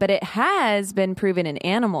about it, but it has been proven in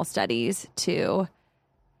animal studies to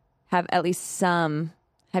have at least some.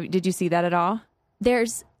 Did you see that at all?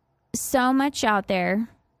 There's so much out there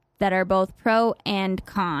that are both pro and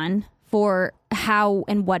con for how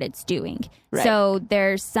and what it's doing. Right. So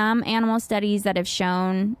there's some animal studies that have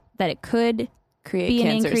shown that it could be an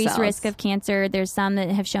increased risk of cancer. There's some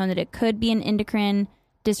that have shown that it could be an endocrine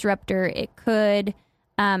disruptor. It could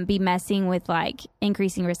be messing with like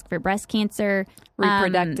increasing risk for breast cancer,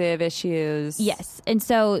 reproductive issues. Yes. And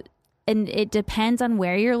so, and it depends on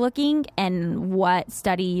where you're looking and what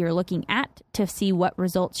study you're looking at to see what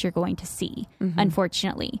results you're going to see,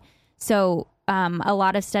 unfortunately. So a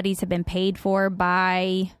lot of studies have been paid for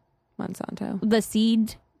by Monsanto, the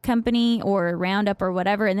seed company or Roundup or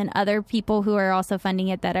whatever. And then other people who are also funding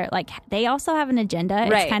it that are like, they also have an agenda.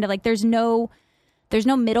 It's kind of like there's no there's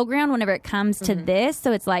no middle ground whenever it comes to this.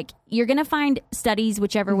 So it's like you're going to find studies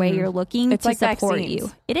whichever way you're looking It's to like support vaccines.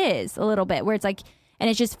 you. It is a little bit where it's like, and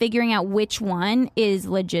it's just figuring out which one is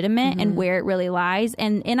legitimate and where it really lies.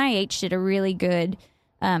 And NIH did a really good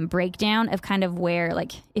breakdown of kind of where,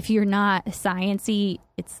 like, if you're not sciencey,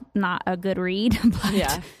 it's not a good read. But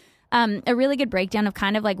Yeah. a really good breakdown of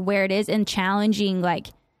kind of like where it is and challenging, like,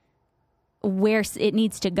 where it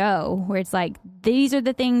needs to go, where it's like, these are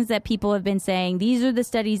the things that people have been saying. These are the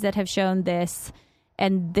studies that have shown this,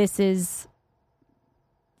 and this is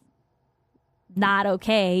not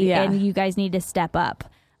okay. Yeah. And you guys need to step up.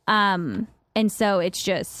 And so it's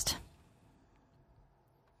just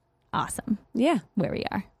awesome Yeah. where we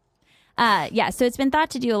are. So it's been thought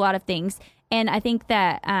to do a lot of things. And I think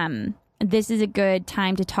that this is a good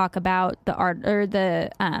time to talk about the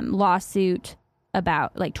lawsuit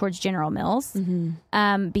about, like, towards General Mills,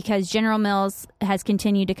 because General Mills has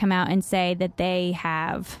continued to come out and say that they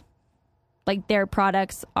have, like, their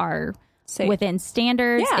products are Safe. within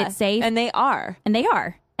standards. Yeah. It's safe, And they are. and they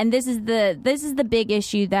are. And this is the big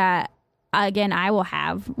issue that, again, I will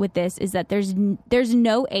have with this, is that there's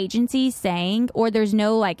no agency saying, or there's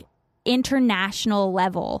no, like, international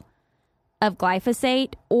level of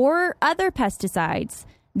glyphosate or other pesticides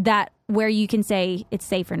that where you can say it's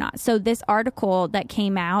safe or not. So this article that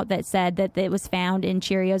came out that said that it was found in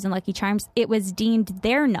Cheerios and Lucky Charms, it was deemed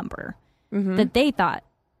their number that they thought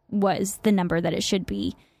was the number that it should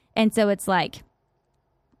be. And so it's like,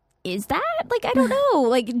 is that, like, I don't know,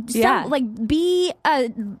 like, Yeah. like, be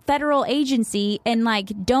a federal agency and,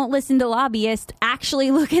 like, don't listen to lobbyists,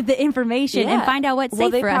 actually look at the information and find out what's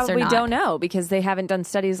safe they for us or probably not. don't know because they haven't done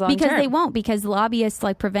studies long Because term. they won't, because lobbyists,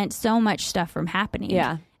 like, prevent so much stuff from happening.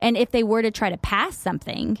 Yeah. And if they were to try to pass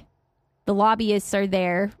something, the lobbyists are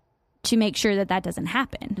there to make sure that that doesn't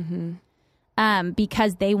happen.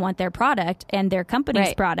 Because they want their product and their company's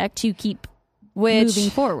Right. product to keep Which,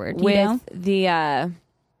 moving forward. You with know? the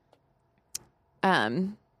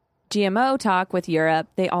GMO talk with Europe,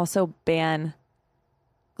 they also ban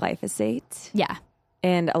glyphosate. Yeah.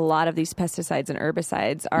 And a lot of these pesticides and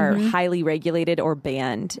herbicides are highly regulated or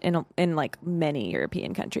banned in like many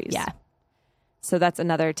European countries. Yeah. So that's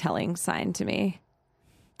another telling sign to me.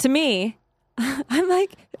 To me, I'm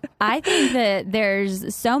like, I think that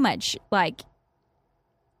there's so much, like,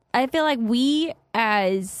 I feel like we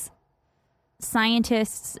as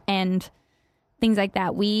scientists and things like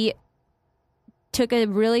that, we took a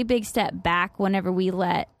really big step back whenever we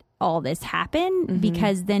let all this happen,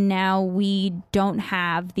 because then now we don't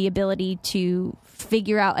have the ability to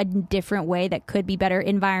figure out a different way that could be better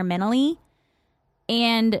environmentally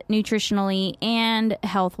and nutritionally and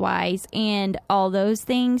health-wise and all those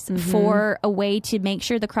things for a way to make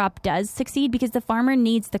sure the crop does succeed, because the farmer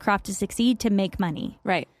needs the crop to succeed to make money.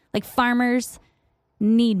 right. Like, farmers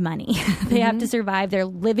need money. They have to survive. They're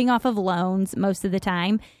living off of loans most of the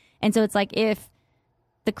time. And so it's like, if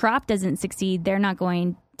the crop doesn't succeed, they're not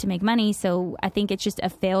going to make money. So I think it's just a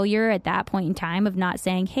failure at that point in time of not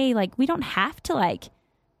saying, hey, like, we don't have to, like,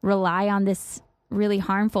 rely on this really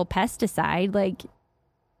harmful pesticide. Like,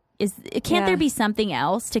 can't there be something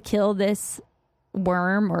else to kill this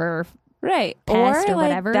worm or Right. pest or like,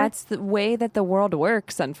 whatever? that's the way that the world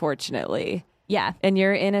works, unfortunately. yeah. And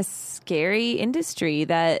you're in a scary industry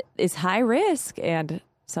that is high risk and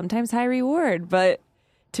sometimes high reward. But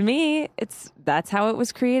to me, that's how it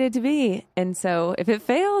was created to be. And so if it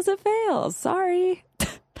fails, it fails. Sorry.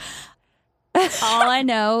 All I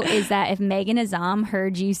know is that if Megan Azam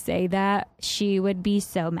heard you say that, she would be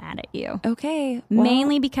so mad at you. Okay. Well,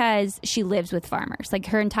 Mainly because she lives with farmers. Like,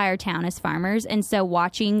 her entire town is farmers. And so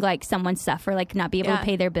watching, like, someone suffer, like, not be able to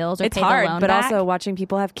pay their bills or it's pay hard, the loan but back. also watching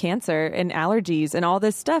people have cancer and allergies and all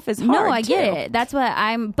this stuff is hard. No, I get too. it. That's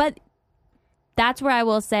what but that's where I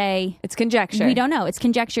will say It's conjecture. we don't know. It's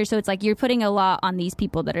conjecture. So it's like you're putting a lot on these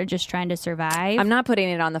people that are just trying to survive. I'm not putting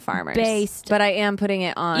it on the farmers. But I am putting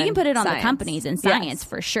it on you can put it on science. the companies and Yes. science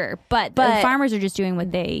for sure. But the But- farmers are just doing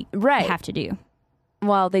what they Right. have to do.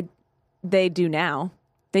 Well, they do now.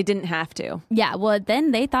 They didn't have to. Yeah, well,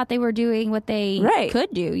 then they thought they were doing what they Right.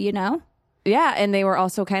 could do, you know? Yeah, and they were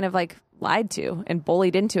also kind of like lied to and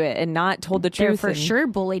bullied into it and not told the They're truth. for and- sure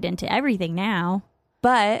bullied into everything now.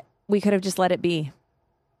 But we could have just let it be.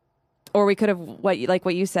 Or we could have, what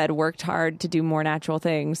you said, worked hard to do more natural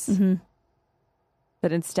things.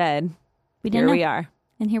 But instead, We didn't here know. we are.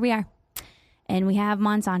 And here we are. And we have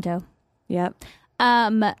Monsanto. Yep.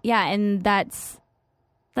 Yeah, and that's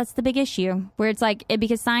the big issue, where it's like,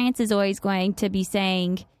 because science is always going to be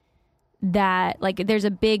saying that, like, there's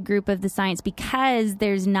a big group of the science, because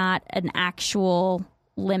there's not an actual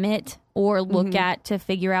limit or look at to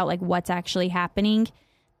figure out like what's actually happening.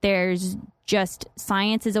 There's just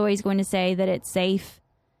science is always going to say that it's safe,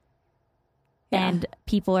 and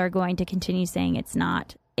people are going to continue saying it's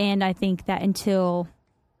not. And I think that until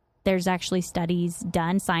there's actually studies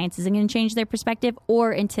done, science isn't going to change their perspective,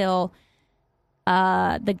 or until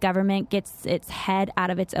the government gets its head out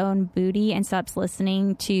of its own booty and stops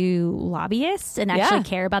listening to lobbyists and actually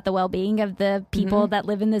care about the well-being of the people that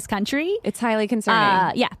live in this country. It's highly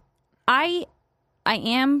concerning. I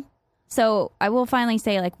am. So I will finally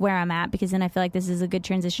say like where I'm at, because then I feel like this is a good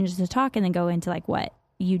transition just to talk and then go into like what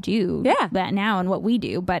you do that now and what we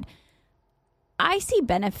do. But I see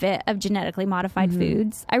benefit of genetically modified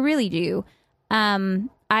foods. I really do.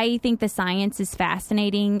 I think the science is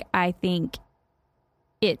fascinating. I think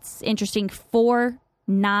it's interesting for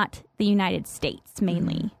not the United States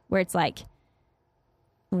mainly, where it's like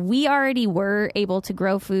we already were able to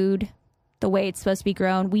grow food the way it's supposed to be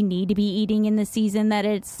grown. We need to be eating in the season that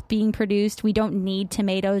it's being produced. We don't need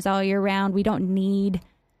tomatoes all year round. We don't need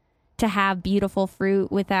to have beautiful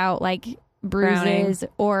fruit without like bruises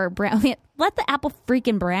or brown. Let the apple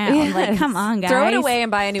freaking brown. Yes. Like, come on, guys. Throw it away and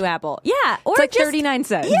buy a new apple. Yeah. Or it's like just 39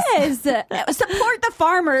 cents. Yes. Support the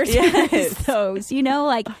farmers. Yes. Those,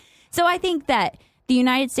 like, so I think that the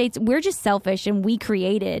United States, we're just selfish, and we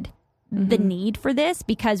created the need for this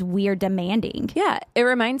because we are demanding. Yeah. It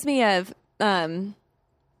reminds me of,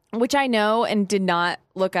 which I know and did not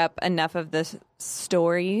look up enough of the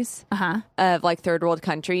stories of like third world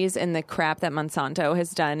countries and the crap that Monsanto has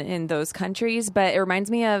done in those countries. But it reminds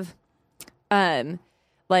me of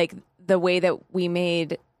like the way that we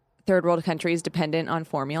made third world countries dependent on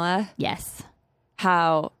formula. Yes.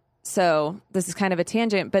 So this is kind of a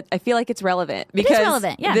tangent, but I feel like it's relevant because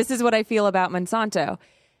this is what I feel about Monsanto.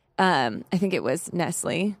 I think it was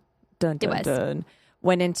Nestle. Dun, dun, dun.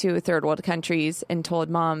 Went into third world countries and told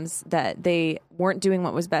moms that they weren't doing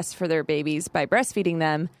what was best for their babies by breastfeeding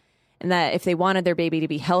them, and that if they wanted their baby to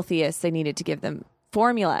be healthiest, they needed to give them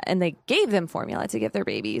formula. And they gave them formula to give their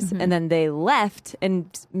babies. And then they left and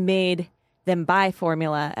made them buy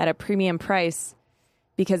formula at a premium price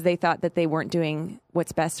because they thought that they weren't doing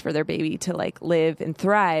what's best for their baby to like live and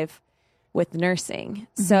thrive with nursing.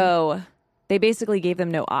 So they basically gave them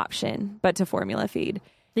no option but to formula feed.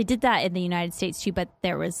 They did that in the United States too, but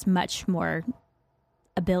there was much more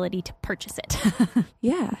ability to purchase it.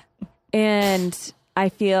 Yeah. And I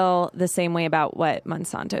feel the same way about what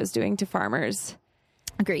Monsanto is doing to farmers.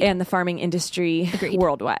 Agreed. And the farming industry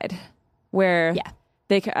worldwide, where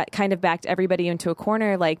they kind of backed everybody into a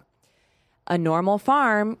corner. Like a normal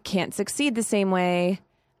farm can't succeed the same way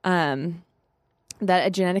that a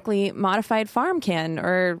genetically modified farm can,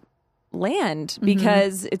 or land,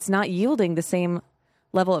 because it's not yielding the same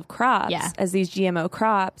level of crops as these GMO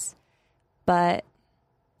crops. But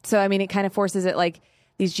so, I mean, it kind of forces it, like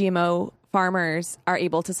these GMO farmers are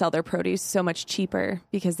able to sell their produce so much cheaper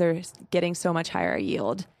because they're getting so much higher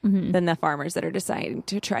yield than the farmers that are deciding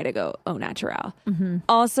to try to go au natural.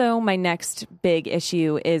 Also, my next big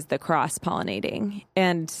issue is the cross-pollinating,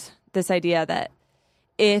 and this idea that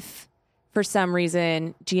if for some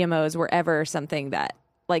reason GMOs were ever something that,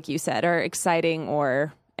 like you said, are exciting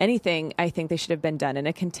or anything, I think they should have been done in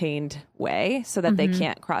a contained way so that they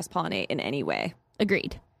can't cross-pollinate in any way.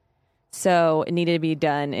 Agreed. So it needed to be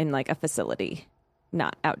done in like a facility,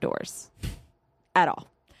 not outdoors at all.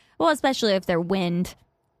 Well, especially if they're wind.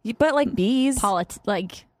 But like bees.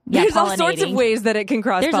 There's all sorts of ways that it can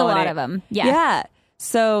cross-pollinate. There's a lot of them. Yeah. Yeah.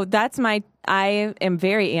 So that's I am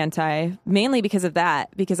very anti, mainly because of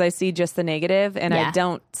that, because I see just the negative and I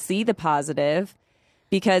don't see the positive,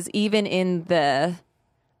 because even in the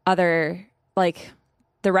other, like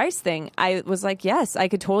the rice thing, I was like, yes, I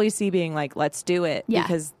could totally see being like, let's do it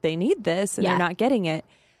because they need this and they're not getting it.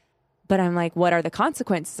 But I'm like, what are the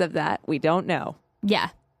consequences of that? We don't know. Yeah.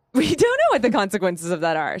 We don't know what the consequences of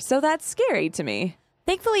that are. So that's scary to me.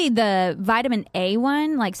 Thankfully, the vitamin A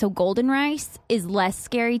one, like so golden rice, is less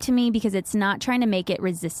scary to me because it's not trying to make it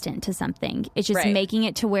resistant to something. It's just making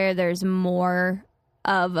it to where there's more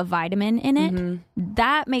of a vitamin in it.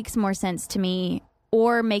 That makes more sense to me.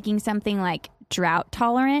 Or making something like drought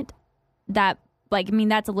tolerant, that, like, I mean,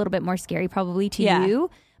 that's a little bit more scary probably to you.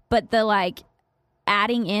 But the, like,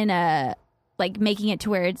 adding in making it to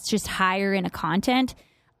where it's just higher in a content,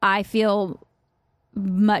 I feel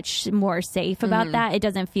much more safe about that. It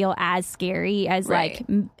doesn't feel as scary as, like,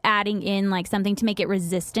 adding in, like, something to make it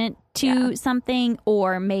resistant to something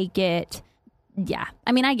or make it,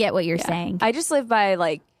 I mean, I get what you're saying. I just live by,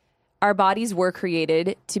 like, our bodies were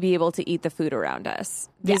created to be able to eat the food around us.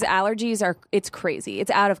 These allergies it's crazy. It's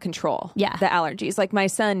out of control. Yeah. The allergies. Like my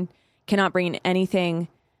son cannot bring anything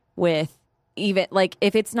with even like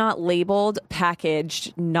if it's not labeled,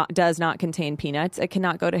 packaged, does not contain peanuts, it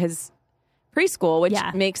cannot go to his preschool, which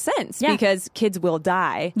makes sense because kids will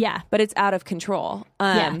die. Yeah. But it's out of control.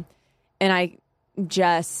 And I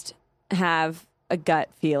just have a gut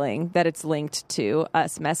feeling that it's linked to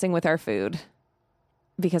us messing with our food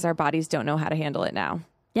because our bodies don't know how to handle it now.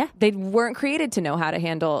 Yeah. They weren't created to know how to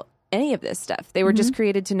handle any of this stuff. They were just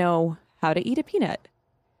created to know how to eat a peanut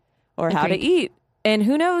or how to eat. And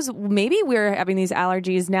who knows, maybe we're having these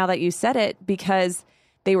allergies now that you said it because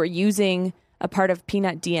they were using a part of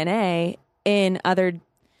peanut DNA in other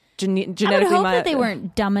genetically... I would hope that they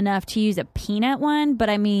weren't dumb enough to use a peanut one, but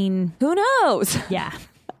I mean... Who knows? Yeah.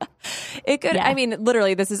 It could... I mean,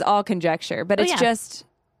 literally, this is all conjecture, but it's just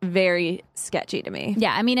very sketchy to me.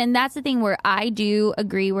 Yeah, I mean, and that's the thing where I do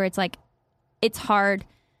agree where it's like, it's hard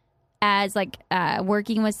as like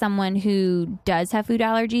working with someone who does have food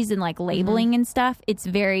allergies and like labeling and stuff. It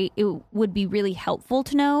would be really helpful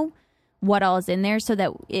to know what all is in there so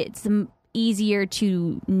that it's easier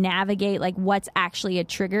to navigate like what's actually a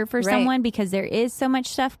trigger for someone because there is so much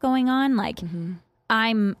stuff going on. Like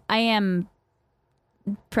I am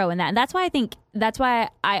pro in that. And that's why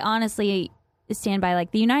I honestly stand by like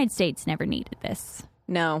the United States never needed this.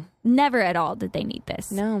 No. Never at all did they need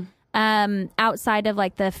this. No. Outside of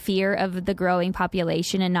like the fear of the growing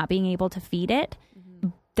population and not being able to feed it,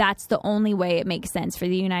 that's the only way it makes sense for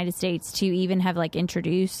the United States to even have like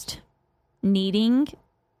introduced needing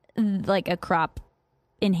like a crop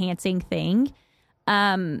enhancing thing.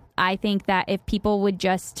 I think that if people would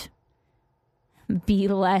just be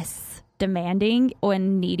less demanding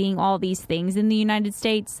when needing all these things in the United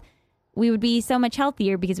States, we would be so much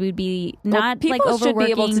healthier because we would be not people like overworking.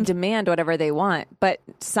 Should be able to demand whatever they want, but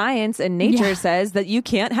science and nature says that you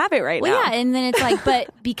can't have it right now. Yeah, and then it's like, but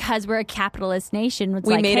because we're a capitalist nation, it's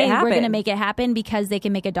we like, made hey, it happen. we're going to make it happen because they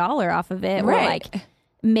can make $1 off of it, or like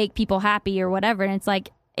make people happy or whatever. And it's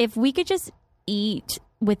like, if we could just eat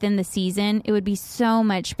within the season, it would be so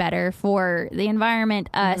much better for the environment,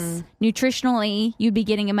 us. Nutritionally, you'd be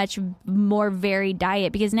getting a much more varied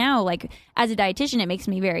diet because now, like, as a dietitian, it makes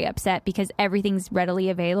me very upset because everything's readily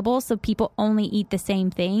available. So people only eat the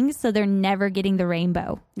same things. So they're never getting the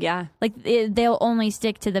rainbow. Yeah. Like, they'll only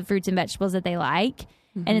stick to the fruits and vegetables that they like.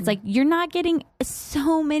 And it's like, you're not getting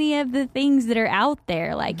so many of the things that are out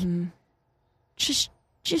there. Like, just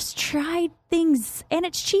try things, and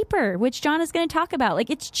it's cheaper, which John is going to talk about. Like,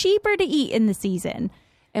 it's cheaper to eat in the season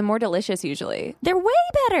and more delicious usually. They're way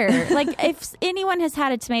better. Like, if anyone has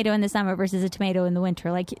had a tomato in the summer versus a tomato in the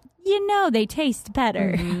winter, like, you know, they taste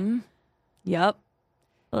better. Yep.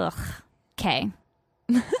 Ugh. Okay.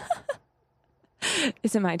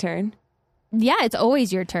 Is it my turn? Yeah, it's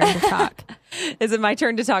always your turn to talk. Is it my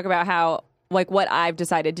turn to talk about how, like, what I've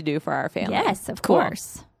decided to do for our family? Yes, of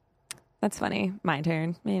course. That's funny. My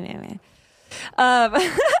turn.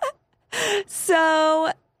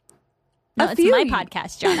 So, no, it's my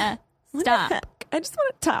podcast, Jonna. Stop. I just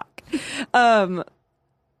want to talk.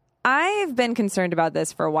 I've been concerned about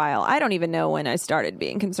this for a while. I don't even know when I started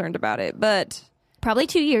being concerned about it, but probably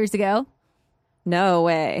 2 years ago. No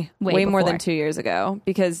way. Way more than before. 2 years ago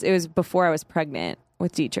because it was before I was pregnant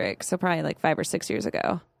with Dietrich. So probably like 5 or 6 years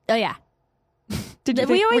ago. Oh, yeah. Did you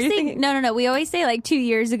We always say thinking? no. We always say like 2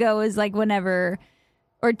 years ago is like whenever,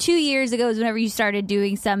 or 2 years ago is whenever you started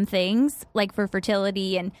doing some things like for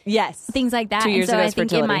fertility and Yes, things like that. 2 years and so ago I is think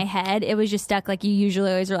fertility. in my head it was just stuck. Like you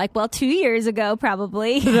usually always were like, well, 2 years ago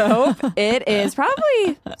probably. Nope. It is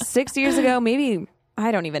probably 6 years ago. Maybe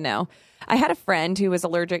I don't even know. I had a friend who was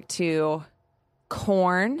allergic to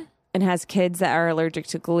corn and has kids that are allergic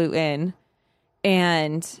to gluten,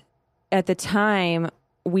 and at the time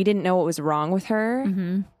we didn't know what was wrong with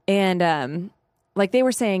her. And like they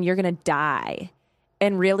were saying, you're going to die.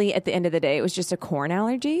 And really, at the end of the day, it was just a corn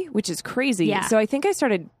allergy, which is crazy. Yeah. So I think I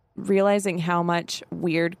started realizing how much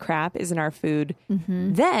weird crap is in our food.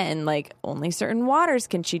 Then, like, only certain waters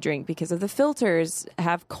can she drink because of the filters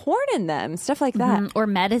have corn in them, stuff like that. Or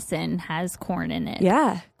medicine has corn in it.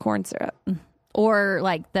 Yeah, corn syrup. Or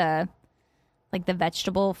like the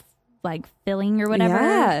vegetable like filling or whatever.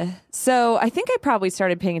 Yeah. So I think I probably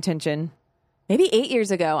started paying attention maybe 8 years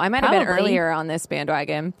ago. I might have been Probably. earlier on this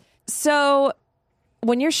bandwagon. So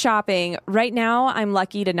when you're shopping, right now I'm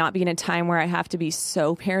lucky to not be in a time where I have to be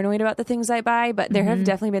so paranoid about the things I buy, but there have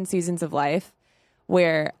definitely been seasons of life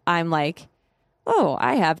where I'm like, oh,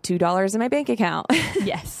 I have $2 in my bank account.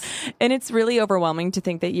 Yes. And it's really overwhelming to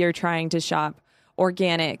think that you're trying to shop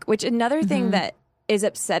organic, which another thing that is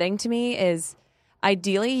upsetting to me is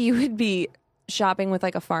ideally you would be shopping with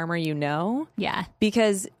like a farmer, Yeah.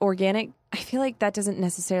 because organic, I feel like that doesn't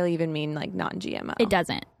necessarily even mean like non-GMO. It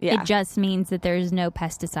doesn't. Yeah. It just means that there's no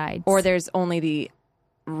pesticides. Or there's only the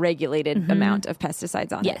regulated amount of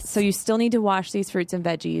pesticides on it. Yes. So you still need to wash these fruits and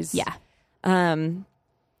veggies. Yeah.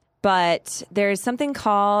 But there's something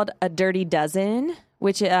called a Dirty Dozen,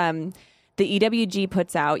 which the EWG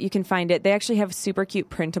puts out. You can find it. They actually have super cute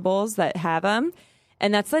printables that have them.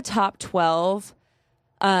 And that's the top 12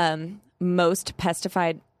 most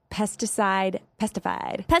pesticide. Pestified.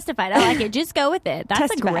 I like it. Just go with it.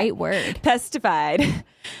 That's a great word. Pestified.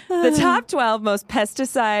 The top 12 most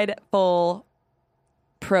pesticide-full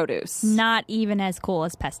produce. Not even as cool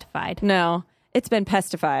as pestified. No, it's been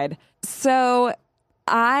pestified. So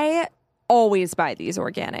I always buy these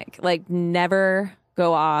organic, like never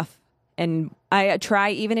go off. And I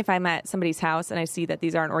try, even if I'm at somebody's house and I see that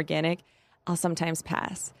these aren't organic, I'll sometimes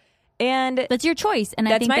pass. And That's your choice. And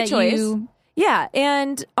I that's think my that choice. you... Yeah.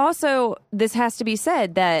 And also, this has to be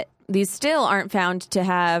said that these still aren't found to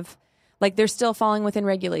have, like, they're still falling within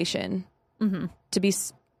regulation to be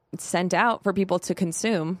sent out for people to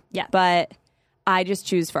consume. Yeah. But I just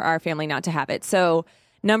choose for our family not to have it. So,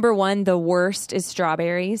 number one, the worst is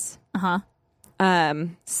strawberries,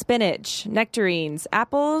 spinach, nectarines,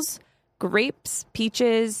 apples, grapes,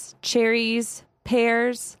 peaches, cherries,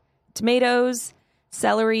 pears, tomatoes,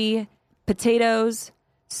 celery, potatoes,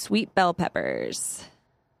 sweet bell peppers.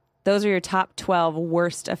 Those are your top 12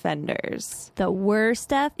 worst offenders. The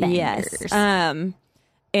worst offenders. Yes.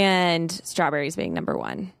 And strawberries being number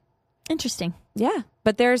one. Interesting. Yeah.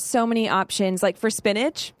 But there's so many options. Like for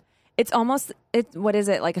spinach, it's almost, what is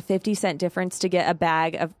it, like a 50-cent difference to get a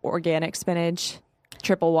bag of organic spinach,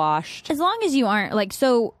 triple washed. As long as you aren't like,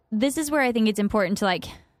 so this is where I think it's important to like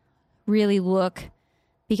really look,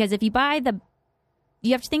 because if you buy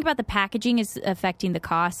you have to think about the packaging is affecting the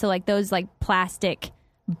cost. So like those like plastic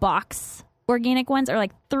box organic ones are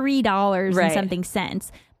like $3 and something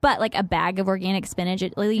cents. But like a bag of organic spinach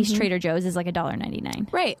at least Trader Joe's is like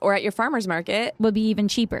 $1.99. Right. Or at your farmer's market. Would be even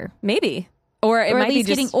cheaper. Maybe. Or it might at least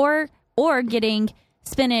be just... or getting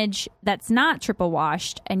spinach that's not triple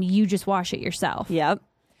washed and you just wash it yourself. Yep.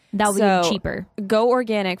 That would be even cheaper. Go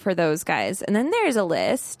organic for those guys. And then there's a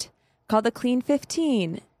list called the Clean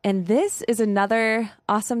 15. And this is another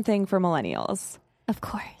awesome thing for millennials. Of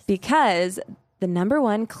course. Because the number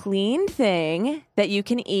one clean thing that you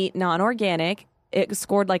can eat non-organic, it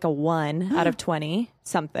scored like a 1 out of 20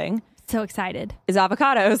 something. So excited. Is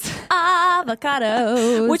avocados.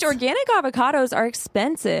 Avocados. Which organic avocados are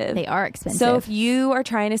expensive. They are expensive. So if you are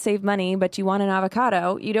trying to save money, but you want an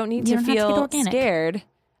avocado, you don't need to feel scared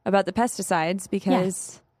about the pesticides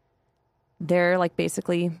because they're like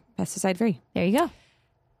basically pesticide free. There you go.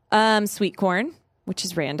 Sweet corn, which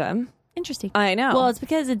is random. Interesting. I know. Well, it's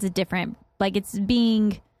because it's a different, like it's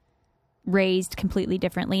being raised completely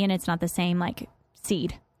differently and it's not the same like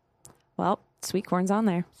seed. Well, sweet corn's on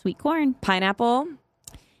there. Sweet corn. Pineapple,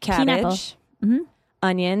 cabbage,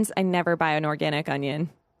 onions. I never buy an organic onion.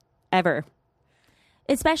 Ever.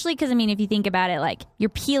 Especially because, I mean, if you think about it, like you're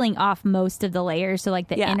peeling off most of the layers. So like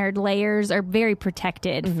the inner layers are very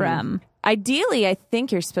protected from. Ideally, I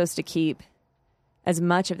think you're supposed to keep as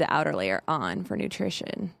much of the outer layer on for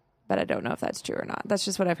nutrition. But I don't know if that's true or not. That's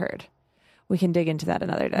just what I've heard. We can dig into that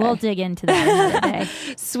another day. We'll dig into that another day.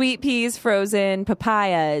 Sweet peas, frozen,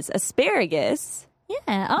 papayas, asparagus.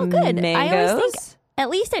 Yeah. Oh, good. Mangoes. I always think, at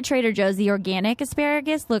least at Trader Joe's, the organic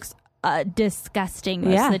asparagus looks disgusting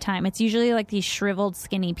most of the time. It's usually like these shriveled,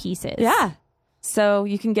 skinny pieces. Yeah. So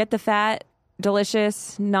you can get the fat,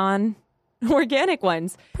 delicious, non-organic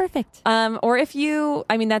ones. Perfect. Or if you,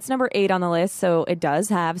 I mean, that's number 8 on the list. So it does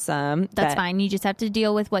have some. That's fine. You just have to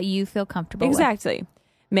deal with what you feel comfortable with. Exactly.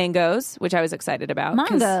 Mangoes, which I was excited about.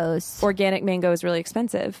 Mangoes. Organic mango is really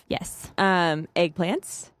expensive. Yes.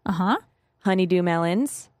 Eggplants. Uh-huh. Honeydew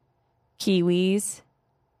melons. Kiwis.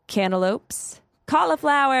 Cantaloupes.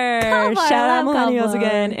 Cauliflower. Shout out millennials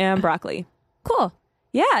again. And broccoli. Cool.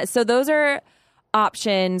 Yeah. So those are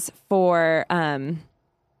options for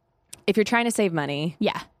if you're trying to save money.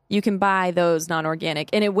 Yeah. You can buy those non-organic.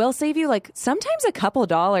 And it will save you like sometimes a couple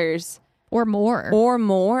dollars. Or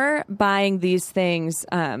more buying these things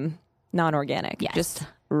non-organic. Yes. Just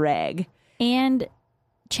reg. And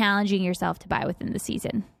challenging yourself to buy within the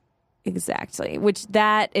season. Exactly. Which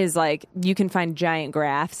that is like, you can find giant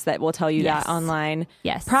graphs that will tell you that online.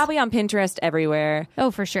 Yes. Probably on Pinterest everywhere. Oh,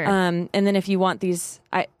 for sure. And then if you want these,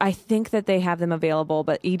 I think that they have them available,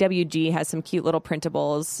 but EWG has some cute little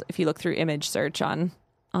printables. If you look through image search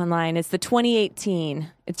online, it's the 2018.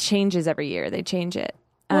 It changes every year. They change it.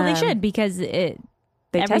 Well, they should because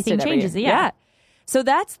everything changes. Yeah. So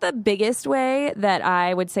that's the biggest way that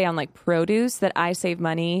I would say on like produce that I save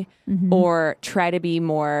money or try to be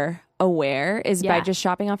more aware is by just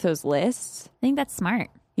shopping off those lists. I think that's smart.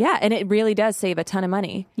 Yeah, and it really does save a ton of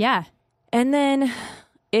money. Yeah. And then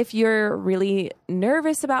if you're really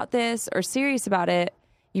nervous about this or serious about it,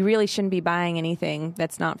 you really shouldn't be buying anything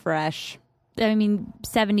that's not fresh. I mean,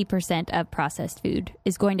 70% of processed food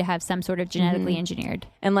is going to have some sort of genetically engineered.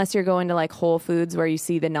 Unless you're going to like Whole Foods where you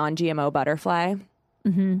see the non-GMO butterfly,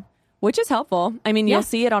 which is helpful. I mean, you'll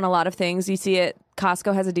see it on a lot of things. You see it.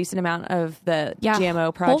 Costco has a decent amount of the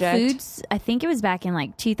GMO project. Whole Foods, I think it was back in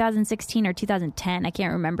like 2016 or 2010. I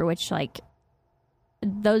can't remember which, like,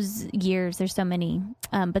 those years. There's so many.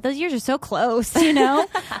 But those years are so close, you know?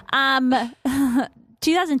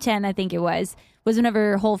 2010, I think it was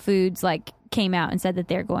whenever Whole Foods like came out and said that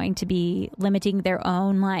they're going to be limiting their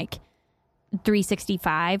own like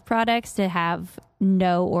 365 products to have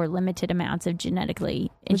no or limited amounts of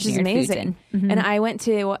genetically engineered foods. Which is amazing. And I went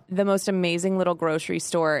to the most amazing little grocery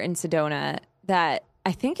store in Sedona that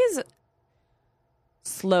I think is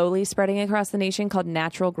slowly spreading across the nation called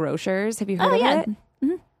Natural Grocers. Have you heard of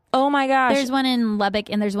it? Oh my gosh. There's one in Lubbock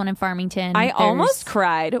and there's one in Farmington. I almost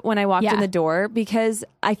cried when I walked in the door because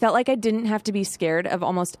I felt like I didn't have to be scared of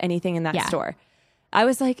almost anything in that store. I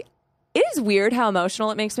was like, it is weird how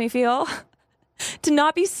emotional it makes me feel to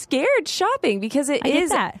not be scared shopping because it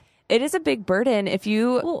is a big burden. If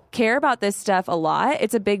you care about this stuff a lot,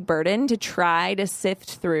 it's a big burden to try to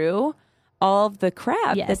sift through all of the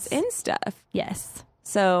crap that's in stuff. Yes.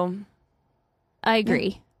 So I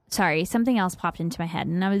agree. Sorry, something else popped into my head,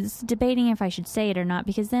 and I was debating if I should say it or not,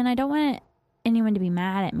 because then I don't want anyone to be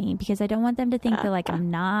mad at me, because I don't want them to think that, like,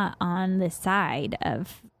 I'm not on the side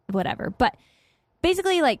of whatever. But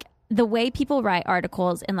basically, like, the way people write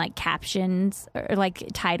articles and, like, captions or, like,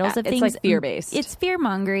 titles of things. It's, like, fear-based. It's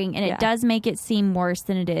fear-mongering, and it does make it seem worse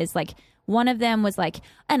than it is. Like, one of them was, like,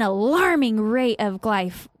 an alarming rate of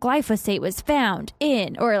glyphosate was found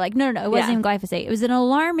in, or, like, no, it wasn't even glyphosate. It was an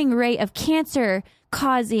alarming rate of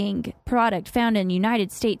cancer-causing product found in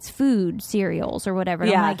United States food cereals or whatever.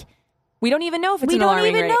 And I'm like, we don't even know if it's an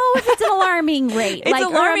alarming rate. We don't even know if it's an alarming rate. It's like,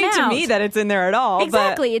 alarming to me that it's in there at all.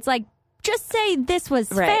 Exactly. But... It's like, just say this was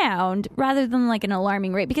found rather than like an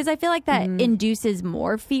alarming rate, because I feel like that induces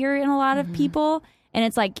more fear in a lot of people. And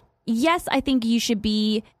it's like, yes, I think you should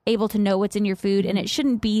be able to know what's in your food, and it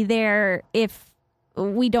shouldn't be there if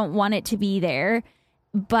we don't want it to be there.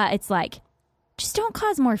 But it's like, just don't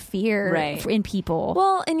cause more fear in people.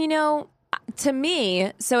 Well, and you know, to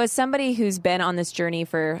me, so as somebody who's been on this journey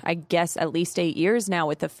for, I guess, at least 8 years now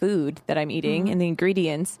with the food that I'm eating and the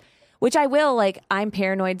ingredients, which I will, like, I'm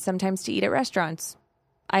paranoid sometimes to eat at restaurants.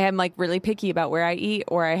 I am, like, really picky about where I eat,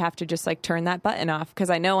 or I have to just, like, turn that button off because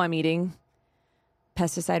I know I'm eating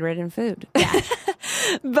pesticide-ridden food. Yeah.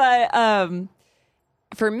 But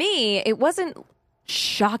for me, it wasn't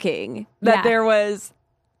shocking that there was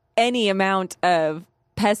any amount of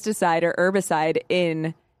pesticide or herbicide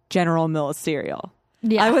in General Mills cereal.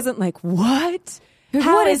 Yeah. I wasn't like, what?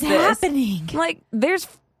 What is happening? Like, there's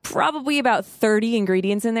probably about 30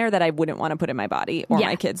 ingredients in there that I wouldn't want to put in my body or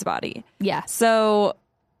my kid's body. Yeah. So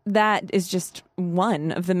that is just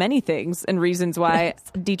one of the many things and reasons why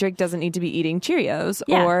Dietrich doesn't need to be eating Cheerios.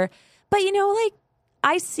 But you know, like,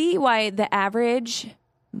 I see why the average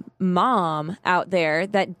mom out there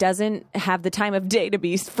that doesn't have the time of day to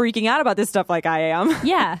be freaking out about this stuff like I am.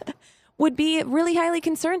 Yeah. Would be really highly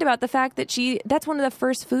concerned about the fact that that's one of the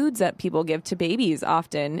first foods that people give to babies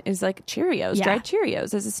often is like Cheerios, dried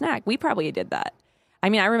Cheerios as a snack. We probably did that. I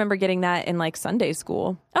mean, I remember getting that in like Sunday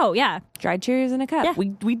school. Oh, yeah. Dried Cheerios in a cup. Yeah.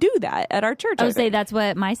 We do that at our church. I would say that's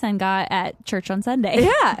what my son got at church on Sunday.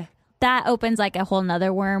 Yeah. That opens like a whole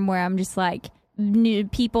nother worm where I'm just like,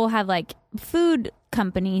 people have like, food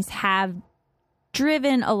companies have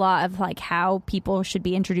driven a lot of like how people should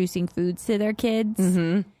be introducing foods to their kids.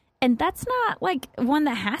 Mm-hmm. And that's not like one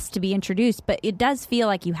that has to be introduced, but it does feel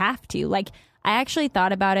like you have to. Like, I actually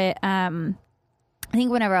thought about it. I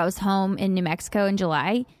think whenever I was home in New Mexico in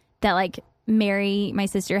July, that like Mary, my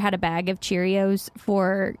sister, had a bag of Cheerios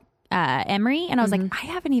for Emery. And I was like, I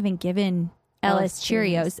haven't even given Ellis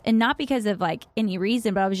Cheerios. And not because of like any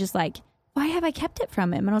reason, but I was just like, why have I kept it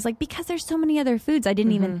from him? And I was like, because there's so many other foods. I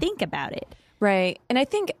didn't even think about it. Right. And I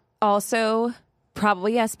think also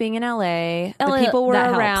probably us being in LA, the people were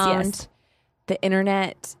around. Helps, yes. The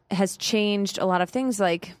internet has changed a lot of things.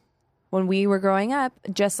 Like when we were growing up,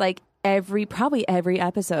 just like probably every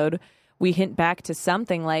episode, we hint back to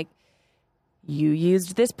something like, you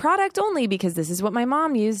used this product only because this is what my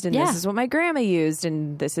mom used and this is what my grandma used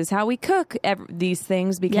and this is how we cook these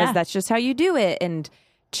things because that's just how you do it. And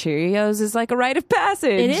Cheerios is like a rite of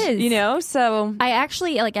passage. It is. You know, so I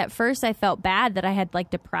actually, like, at first I felt bad that I had, like,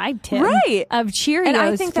 deprived him Right. of Cheerios. and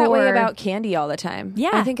I think that way for- about candy all the time.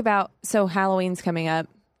 Yeah. I think about, so Halloween's coming up,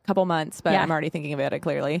 a couple months, but Yeah. I'm already thinking about it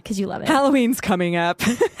clearly. Because you love it. Halloween's coming up.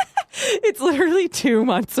 It's literally 2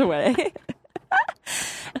 months away.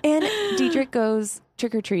 And Diedrich goes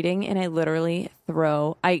trick-or-treating, and I literally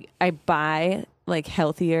I buy like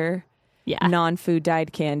healthier, Yeah. non-food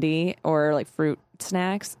dyed candy or like fruit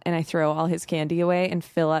snacks, and I throw all his candy away and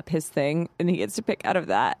fill up his thing, and he gets to pick out of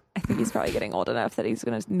that. I think he's probably getting old enough that he's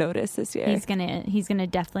going to notice this year. He's gonna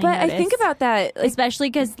definitely But notice. I think about that, like, especially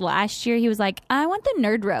because last year he was like, I want the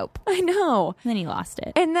nerd rope. I know. And then he lost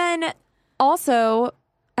it. And then also,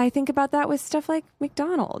 I think about that with stuff like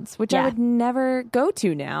McDonald's, which I Yeah. would never go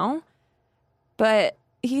to now. But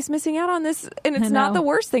he's missing out on this, and it's I not know. the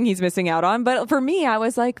worst thing he's missing out on. But for me, I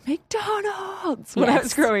was like, McDonald's when I Yes.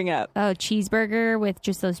 was growing up. Oh, cheeseburger with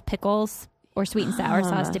just those pickles or sweet and sour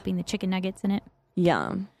sauce dipping the chicken nuggets in it.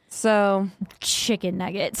 Yum. So, Chicken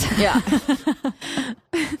nuggets. yeah.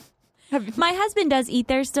 My husband does eat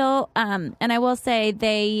there still. And I will say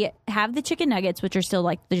they have the chicken nuggets, which are still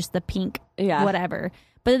like just the pink, Yeah. whatever.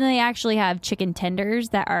 But then they actually have chicken tenders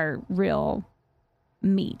that are real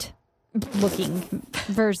meat looking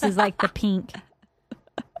versus like the pink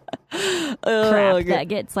crap that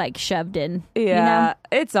gets like shoved in. Yeah. You know?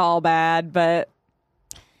 It's all bad, but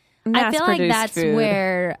I feel like mass-produced that's food.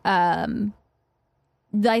 where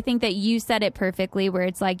I think that you said it perfectly, where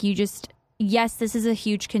it's like you just, yes, this is a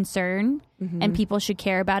huge concern and people should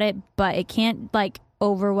care about it, but it can't like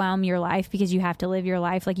overwhelm your life because you have to live your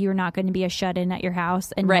life. Like you're not going to be a shut-in at your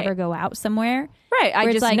house and Right. never go out somewhere. Right. I Where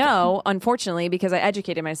it's just like- know, unfortunately, because I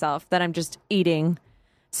educated myself, that I'm just eating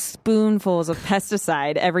spoonfuls of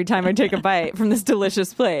pesticide every time I take a bite from this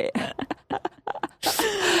delicious plate.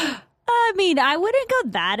 I mean, I wouldn't go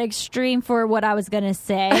that extreme for what I was going to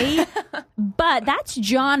say, but that's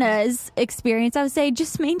Jana's experience. I would say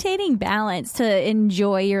just maintaining balance to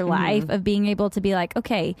enjoy your life, of being able to be like,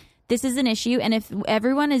 okay, this is an issue. And if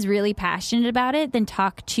everyone is really passionate about it, then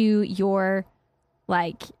talk to your,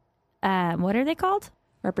 like, what are they called?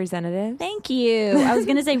 Representative. Thank you. I was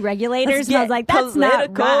going to say regulators, but I was like, that's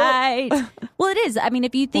political. not right. Well, it is. I mean,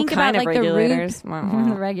 if you think What about kind of like the root, regulators?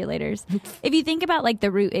 the regulators. If you think about like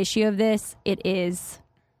the root issue of this, it is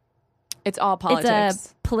It's all politics,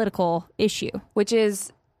 it's a political issue. which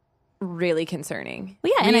is really concerning.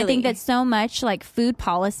 Well, yeah, and I think Really. that so much like food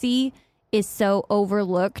policy is so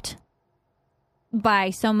overlooked by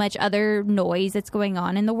so much other noise that's going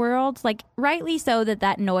on in the world, like rightly so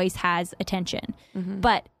that noise has attention.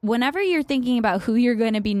 But whenever you're thinking about who you're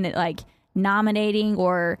going to be like nominating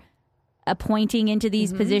or appointing into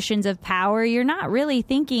these positions of power, you're not really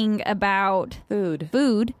thinking about food.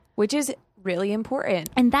 which is really important.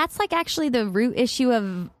 And that's like actually the root issue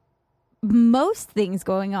of most things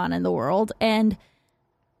going on in the world. And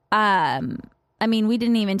I mean, we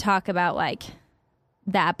didn't even talk about like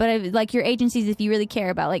that, but like your agencies, if you really care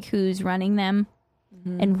about like who's running them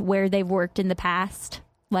and where they've worked in the past,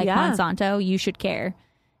 like Yeah. Monsanto, you should care,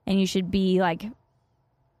 and you should be like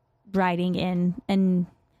writing in and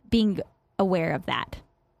being aware of that.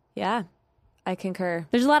 Yeah, I concur.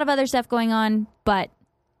 There's a lot of other stuff going on, but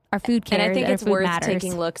our food care, And I think our it's food worth matters.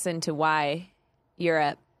 taking looks into why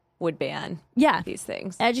Europe would ban Yeah. these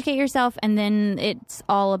things. Educate yourself, and then it's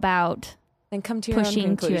all about And come to your own pushing to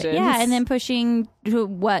conclusions. it. Yeah, and then pushing to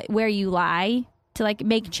where you lie to like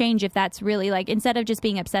make change if that's really like, instead of just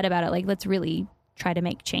being upset about it, like let's really try to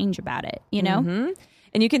make change about it, you know?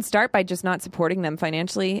 And you can start by just not supporting them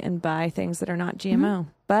financially and buy things that are not GMO.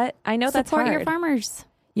 But I know that's Support hard. your farmers.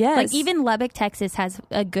 Yes. Like even Lubbock, Texas has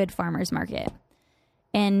a good farmers market.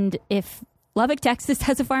 And if Lubbock, Texas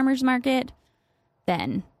has a farmers market,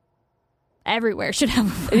 then everywhere should have a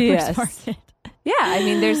farmers Yes. market. Yeah, I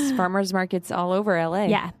mean, there's farmers markets all over LA.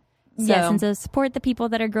 Yeah. Yes, and so support the people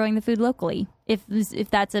that are growing the food locally. If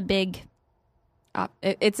that's a big,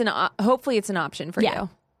 Hopefully it's an option for Yeah. you.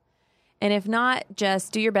 And if not,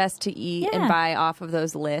 just do your best to eat and Yeah. buy off of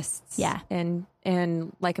those lists. Yeah. And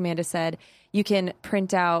like Amanda said, you can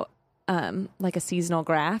print out like a seasonal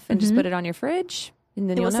graph and just put it on your fridge, and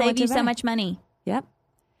then it you'll will know what save to you so buy. much money. Yep.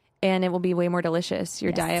 And it will be way more delicious.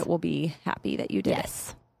 Your Yes. diet will be happy that you did it.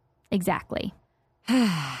 Yes, exactly.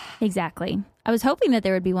 Exactly. I was hoping that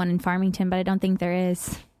there would be one in Farmington, but I don't think there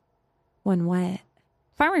is. When what?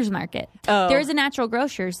 Farmers market. Oh. There is a Natural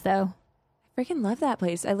Grocers, though. Freaking love that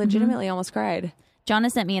place. I legitimately almost cried.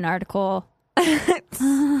 Jonna sent me an article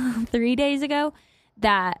 3 days ago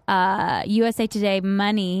that USA Today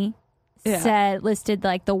Money listed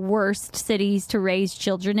like the worst cities to raise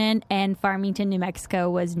children in, and Farmington, New Mexico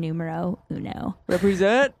was numero uno.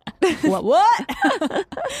 Represent. What?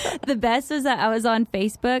 The best was that I was on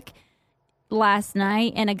Facebook last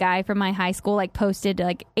night, and a guy from my high school like posted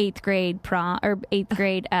like 8th grade prom or 8th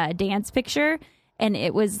grade dance picture, and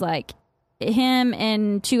it was like him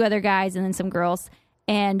and 2 other guys and then some girls,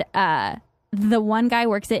 and the one guy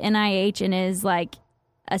works at NIH and is like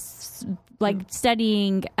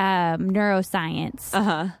studying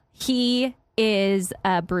neuroscience. He is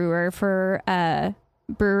a brewer for a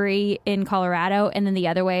brewery in Colorado, and then the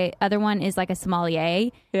other one is like a sommelier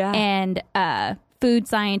and food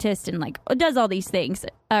scientist, and like does all these things,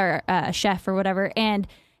 or chef or whatever. And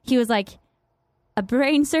he was like a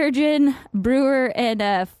brain surgeon, brewer, and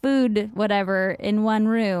a food whatever in one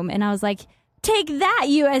room, and I was like, take that,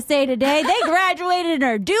 USA Today. They graduated and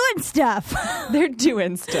are doing stuff. They're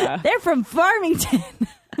doing stuff. They're from Farmington.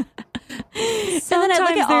 And then I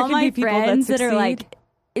look at all my friends that are like,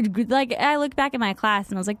 I look back at my class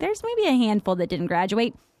and I was like, there's maybe a handful that didn't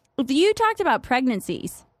graduate. If you talked about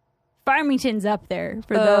pregnancies, Farmington's up there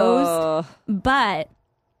for those. But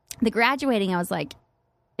the graduating, I was like,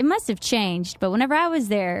 it must have changed. But whenever I was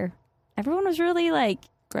there, everyone was really like,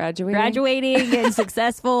 graduating and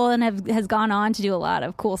successful, and has gone on to do a lot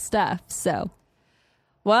of cool stuff. So,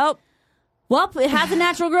 well, it has a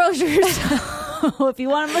Natural Grocers. So if you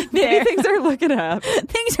want to look there, maybe things are looking up.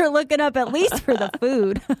 Things are looking up, at least for the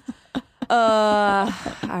food. All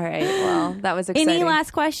right. Well, that was exciting. Any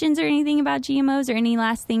last questions or anything about GMOs, or any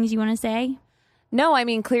last things you want to say? No, I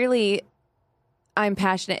mean, clearly I'm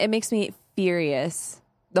passionate. It makes me furious.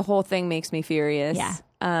 The whole thing makes me furious. Yeah.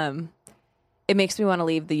 It makes me want to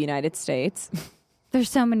leave the United States. There's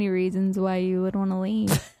so many reasons why you would want to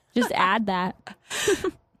leave. Just add that.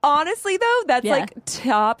 Honestly, though, that's like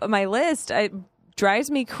top of my list. It drives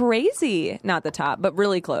me crazy. Not the top, but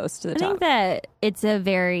really close to the top. I think that it's a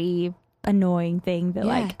very annoying thing that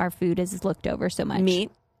like our food is looked over so much. Meat,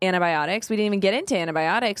 antibiotics. We didn't even get into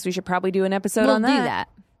antibiotics. We should probably do an episode on that. We'll do that.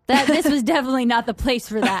 This was definitely not the place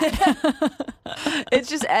for that. It's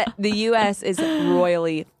just the U.S. is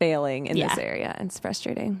royally failing in this area. And it's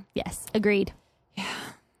frustrating. Yes, agreed. Yeah.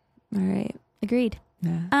 All right. Agreed.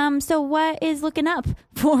 Yeah. So what is looking up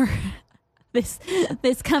for this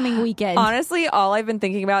coming weekend? Honestly, all I've been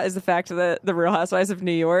thinking about is the fact that the Real Housewives of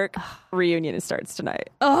New York reunion starts tonight.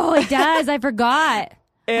 Oh, it does. I forgot.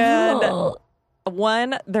 And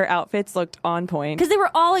one, their outfits looked on point. Because they were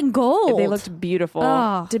all in gold. They looked beautiful.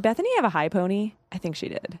 Oh. Did Bethany have a high pony? I think she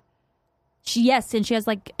did. Yes, and she has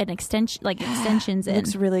like an extension, extensions in.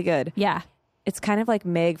 Looks really good. Yeah. It's kind of like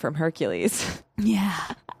Meg from Hercules. Yeah.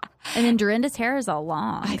 And then Dorinda's hair is all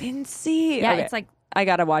long. I didn't see. Yeah, okay. it's like, I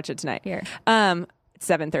gotta watch it tonight. Here.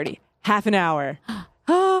 7:30. Half an hour.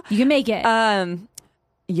 You can make it.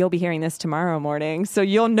 You'll be hearing this tomorrow morning, so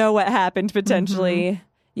you'll know what happened potentially. Mm-hmm.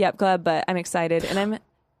 Yep, Club, but I'm excited. And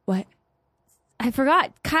what? I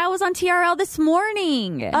forgot. Kyle was on TRL this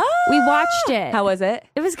morning. Oh, we watched it. How was it?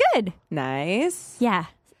 It was good. Nice. Yeah.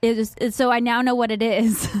 It was, so I now know what it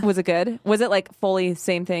is. Was it good? Was it like fully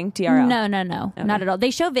same thing, TRL? No. Okay. Not at all.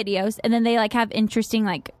 They show videos, and then they like have interesting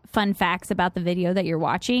like fun facts about the video that you're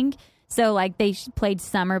watching. So like they played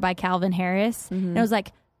Summer by Calvin Harris. Mm-hmm. And I was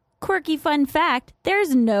like, quirky fun fact,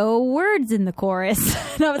 there's no words in the chorus.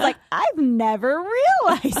 And I was like, I've never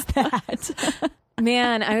realized that.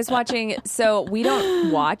 Man, I was watching, so we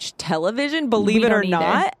don't watch television, believe it or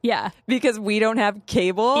not. Yeah. Because we don't have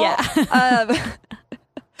cable. Yeah.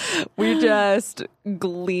 We just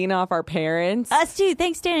glean off our parents. Us too.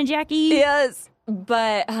 Thanks, Dan and Jackie. Yes.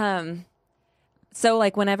 But, so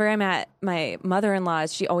like whenever I'm at my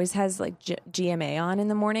mother-in-law's, she always has like GMA on in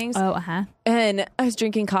the mornings. Oh, uh-huh. And I was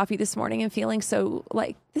drinking coffee this morning and feeling so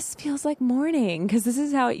like, this feels like morning, because this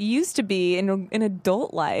is how it used to be in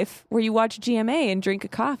adult life, where you watch GMA and drink a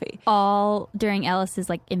coffee. All during Ellis's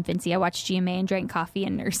like infancy, I watched GMA and drank coffee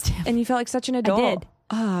and nursed him. And you felt like such an adult. I did.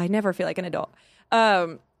 Oh, I never feel like an adult.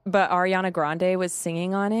 But Ariana Grande was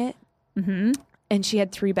singing on it. Mm-hmm. And she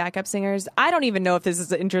had 3 backup singers. I don't even know if this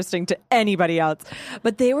is interesting to anybody else,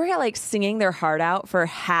 but they were like singing their heart out for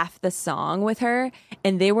half the song with her,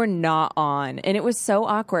 and they were not on. And it was so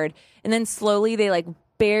awkward. And then slowly they like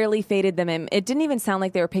barely faded them in. It didn't even sound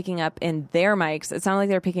like they were picking up in their mics. It sounded like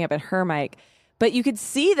they were picking up in her mic, but you could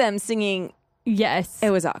see them singing. Yes. It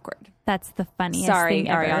was awkward. That's the funniest Sorry, thing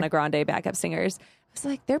ever. Ariana Grande backup singers. I was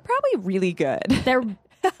like, they're probably really good.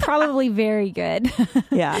 Probably very good.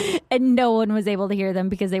 Yeah. And no one was able to hear them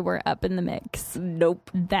because they were up in the mix.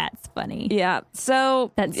 Nope. That's funny. Yeah.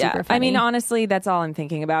 So That's super funny. I mean, honestly, that's all I'm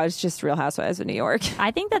thinking about. It's just Real Housewives of New York.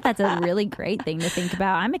 I think that's a really great thing to think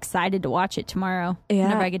about. I'm excited to watch it tomorrow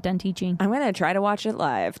whenever I get done teaching. I'm going to try to watch it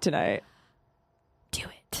live tonight. Do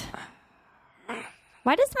it.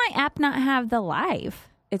 Why does my app not have the live?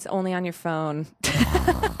 It's only on your phone.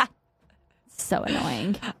 So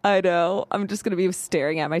annoying. I know. I'm just going to be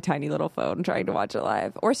staring at my tiny little phone trying to watch it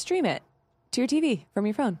live or stream it to your TV from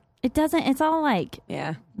your phone. It doesn't, it's all like,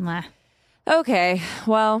 Yeah. meh. Okay.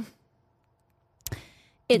 Well,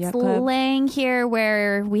 It's Yup Club. laying here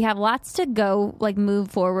where we have lots to go, like move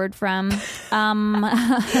forward from.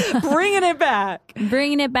 bringing it back.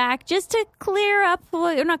 Bringing it back just to clear up,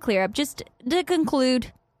 well, not clear up, just to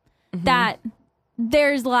conclude that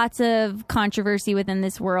there's lots of controversy within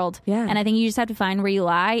this world. Yeah. And I think you just have to find where you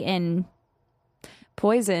lie and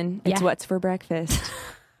Poison. It's Yeah. what's for breakfast.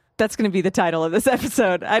 That's going to be the title of this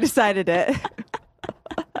episode. I decided it.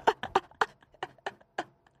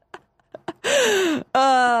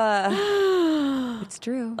 It's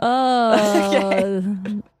true.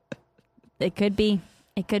 It could be.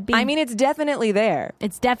 It could be. I mean, it's definitely there.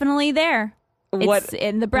 it's definitely there. It's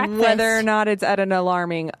in the breakfast. Whether or not it's at an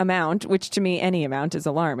alarming amount, which to me, any amount is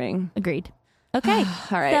alarming. Agreed. Okay.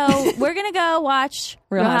 All right. So we're going to go watch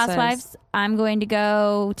Real Real Housewives. Housewives. I'm going to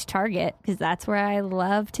go to Target because that's where I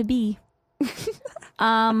love to be.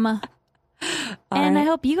 And I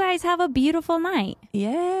hope you guys have a beautiful night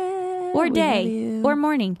Yeah. or we day love you. or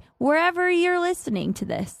morning, wherever you're listening to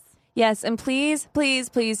this. Yes. And please, please,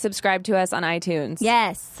 please subscribe to us on iTunes.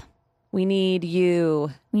 Yes. We need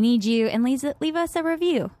you. We need you. And leave us a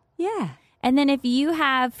review. Yeah. And then if you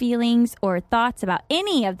have feelings or thoughts about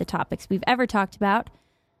any of the topics we've ever talked about,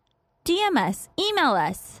 DM us, email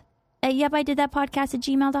us at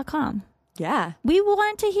yepididthatpodcast@gmail.com. Yeah. We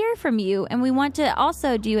want to hear from you, and we want to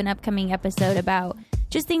also do an upcoming episode about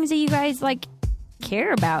just things that you guys like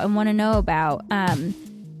care about and want to know about.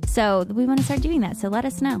 So we want to start doing that. So let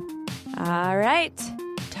us know. All right.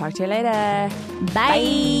 Talk to you later.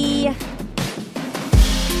 Bye.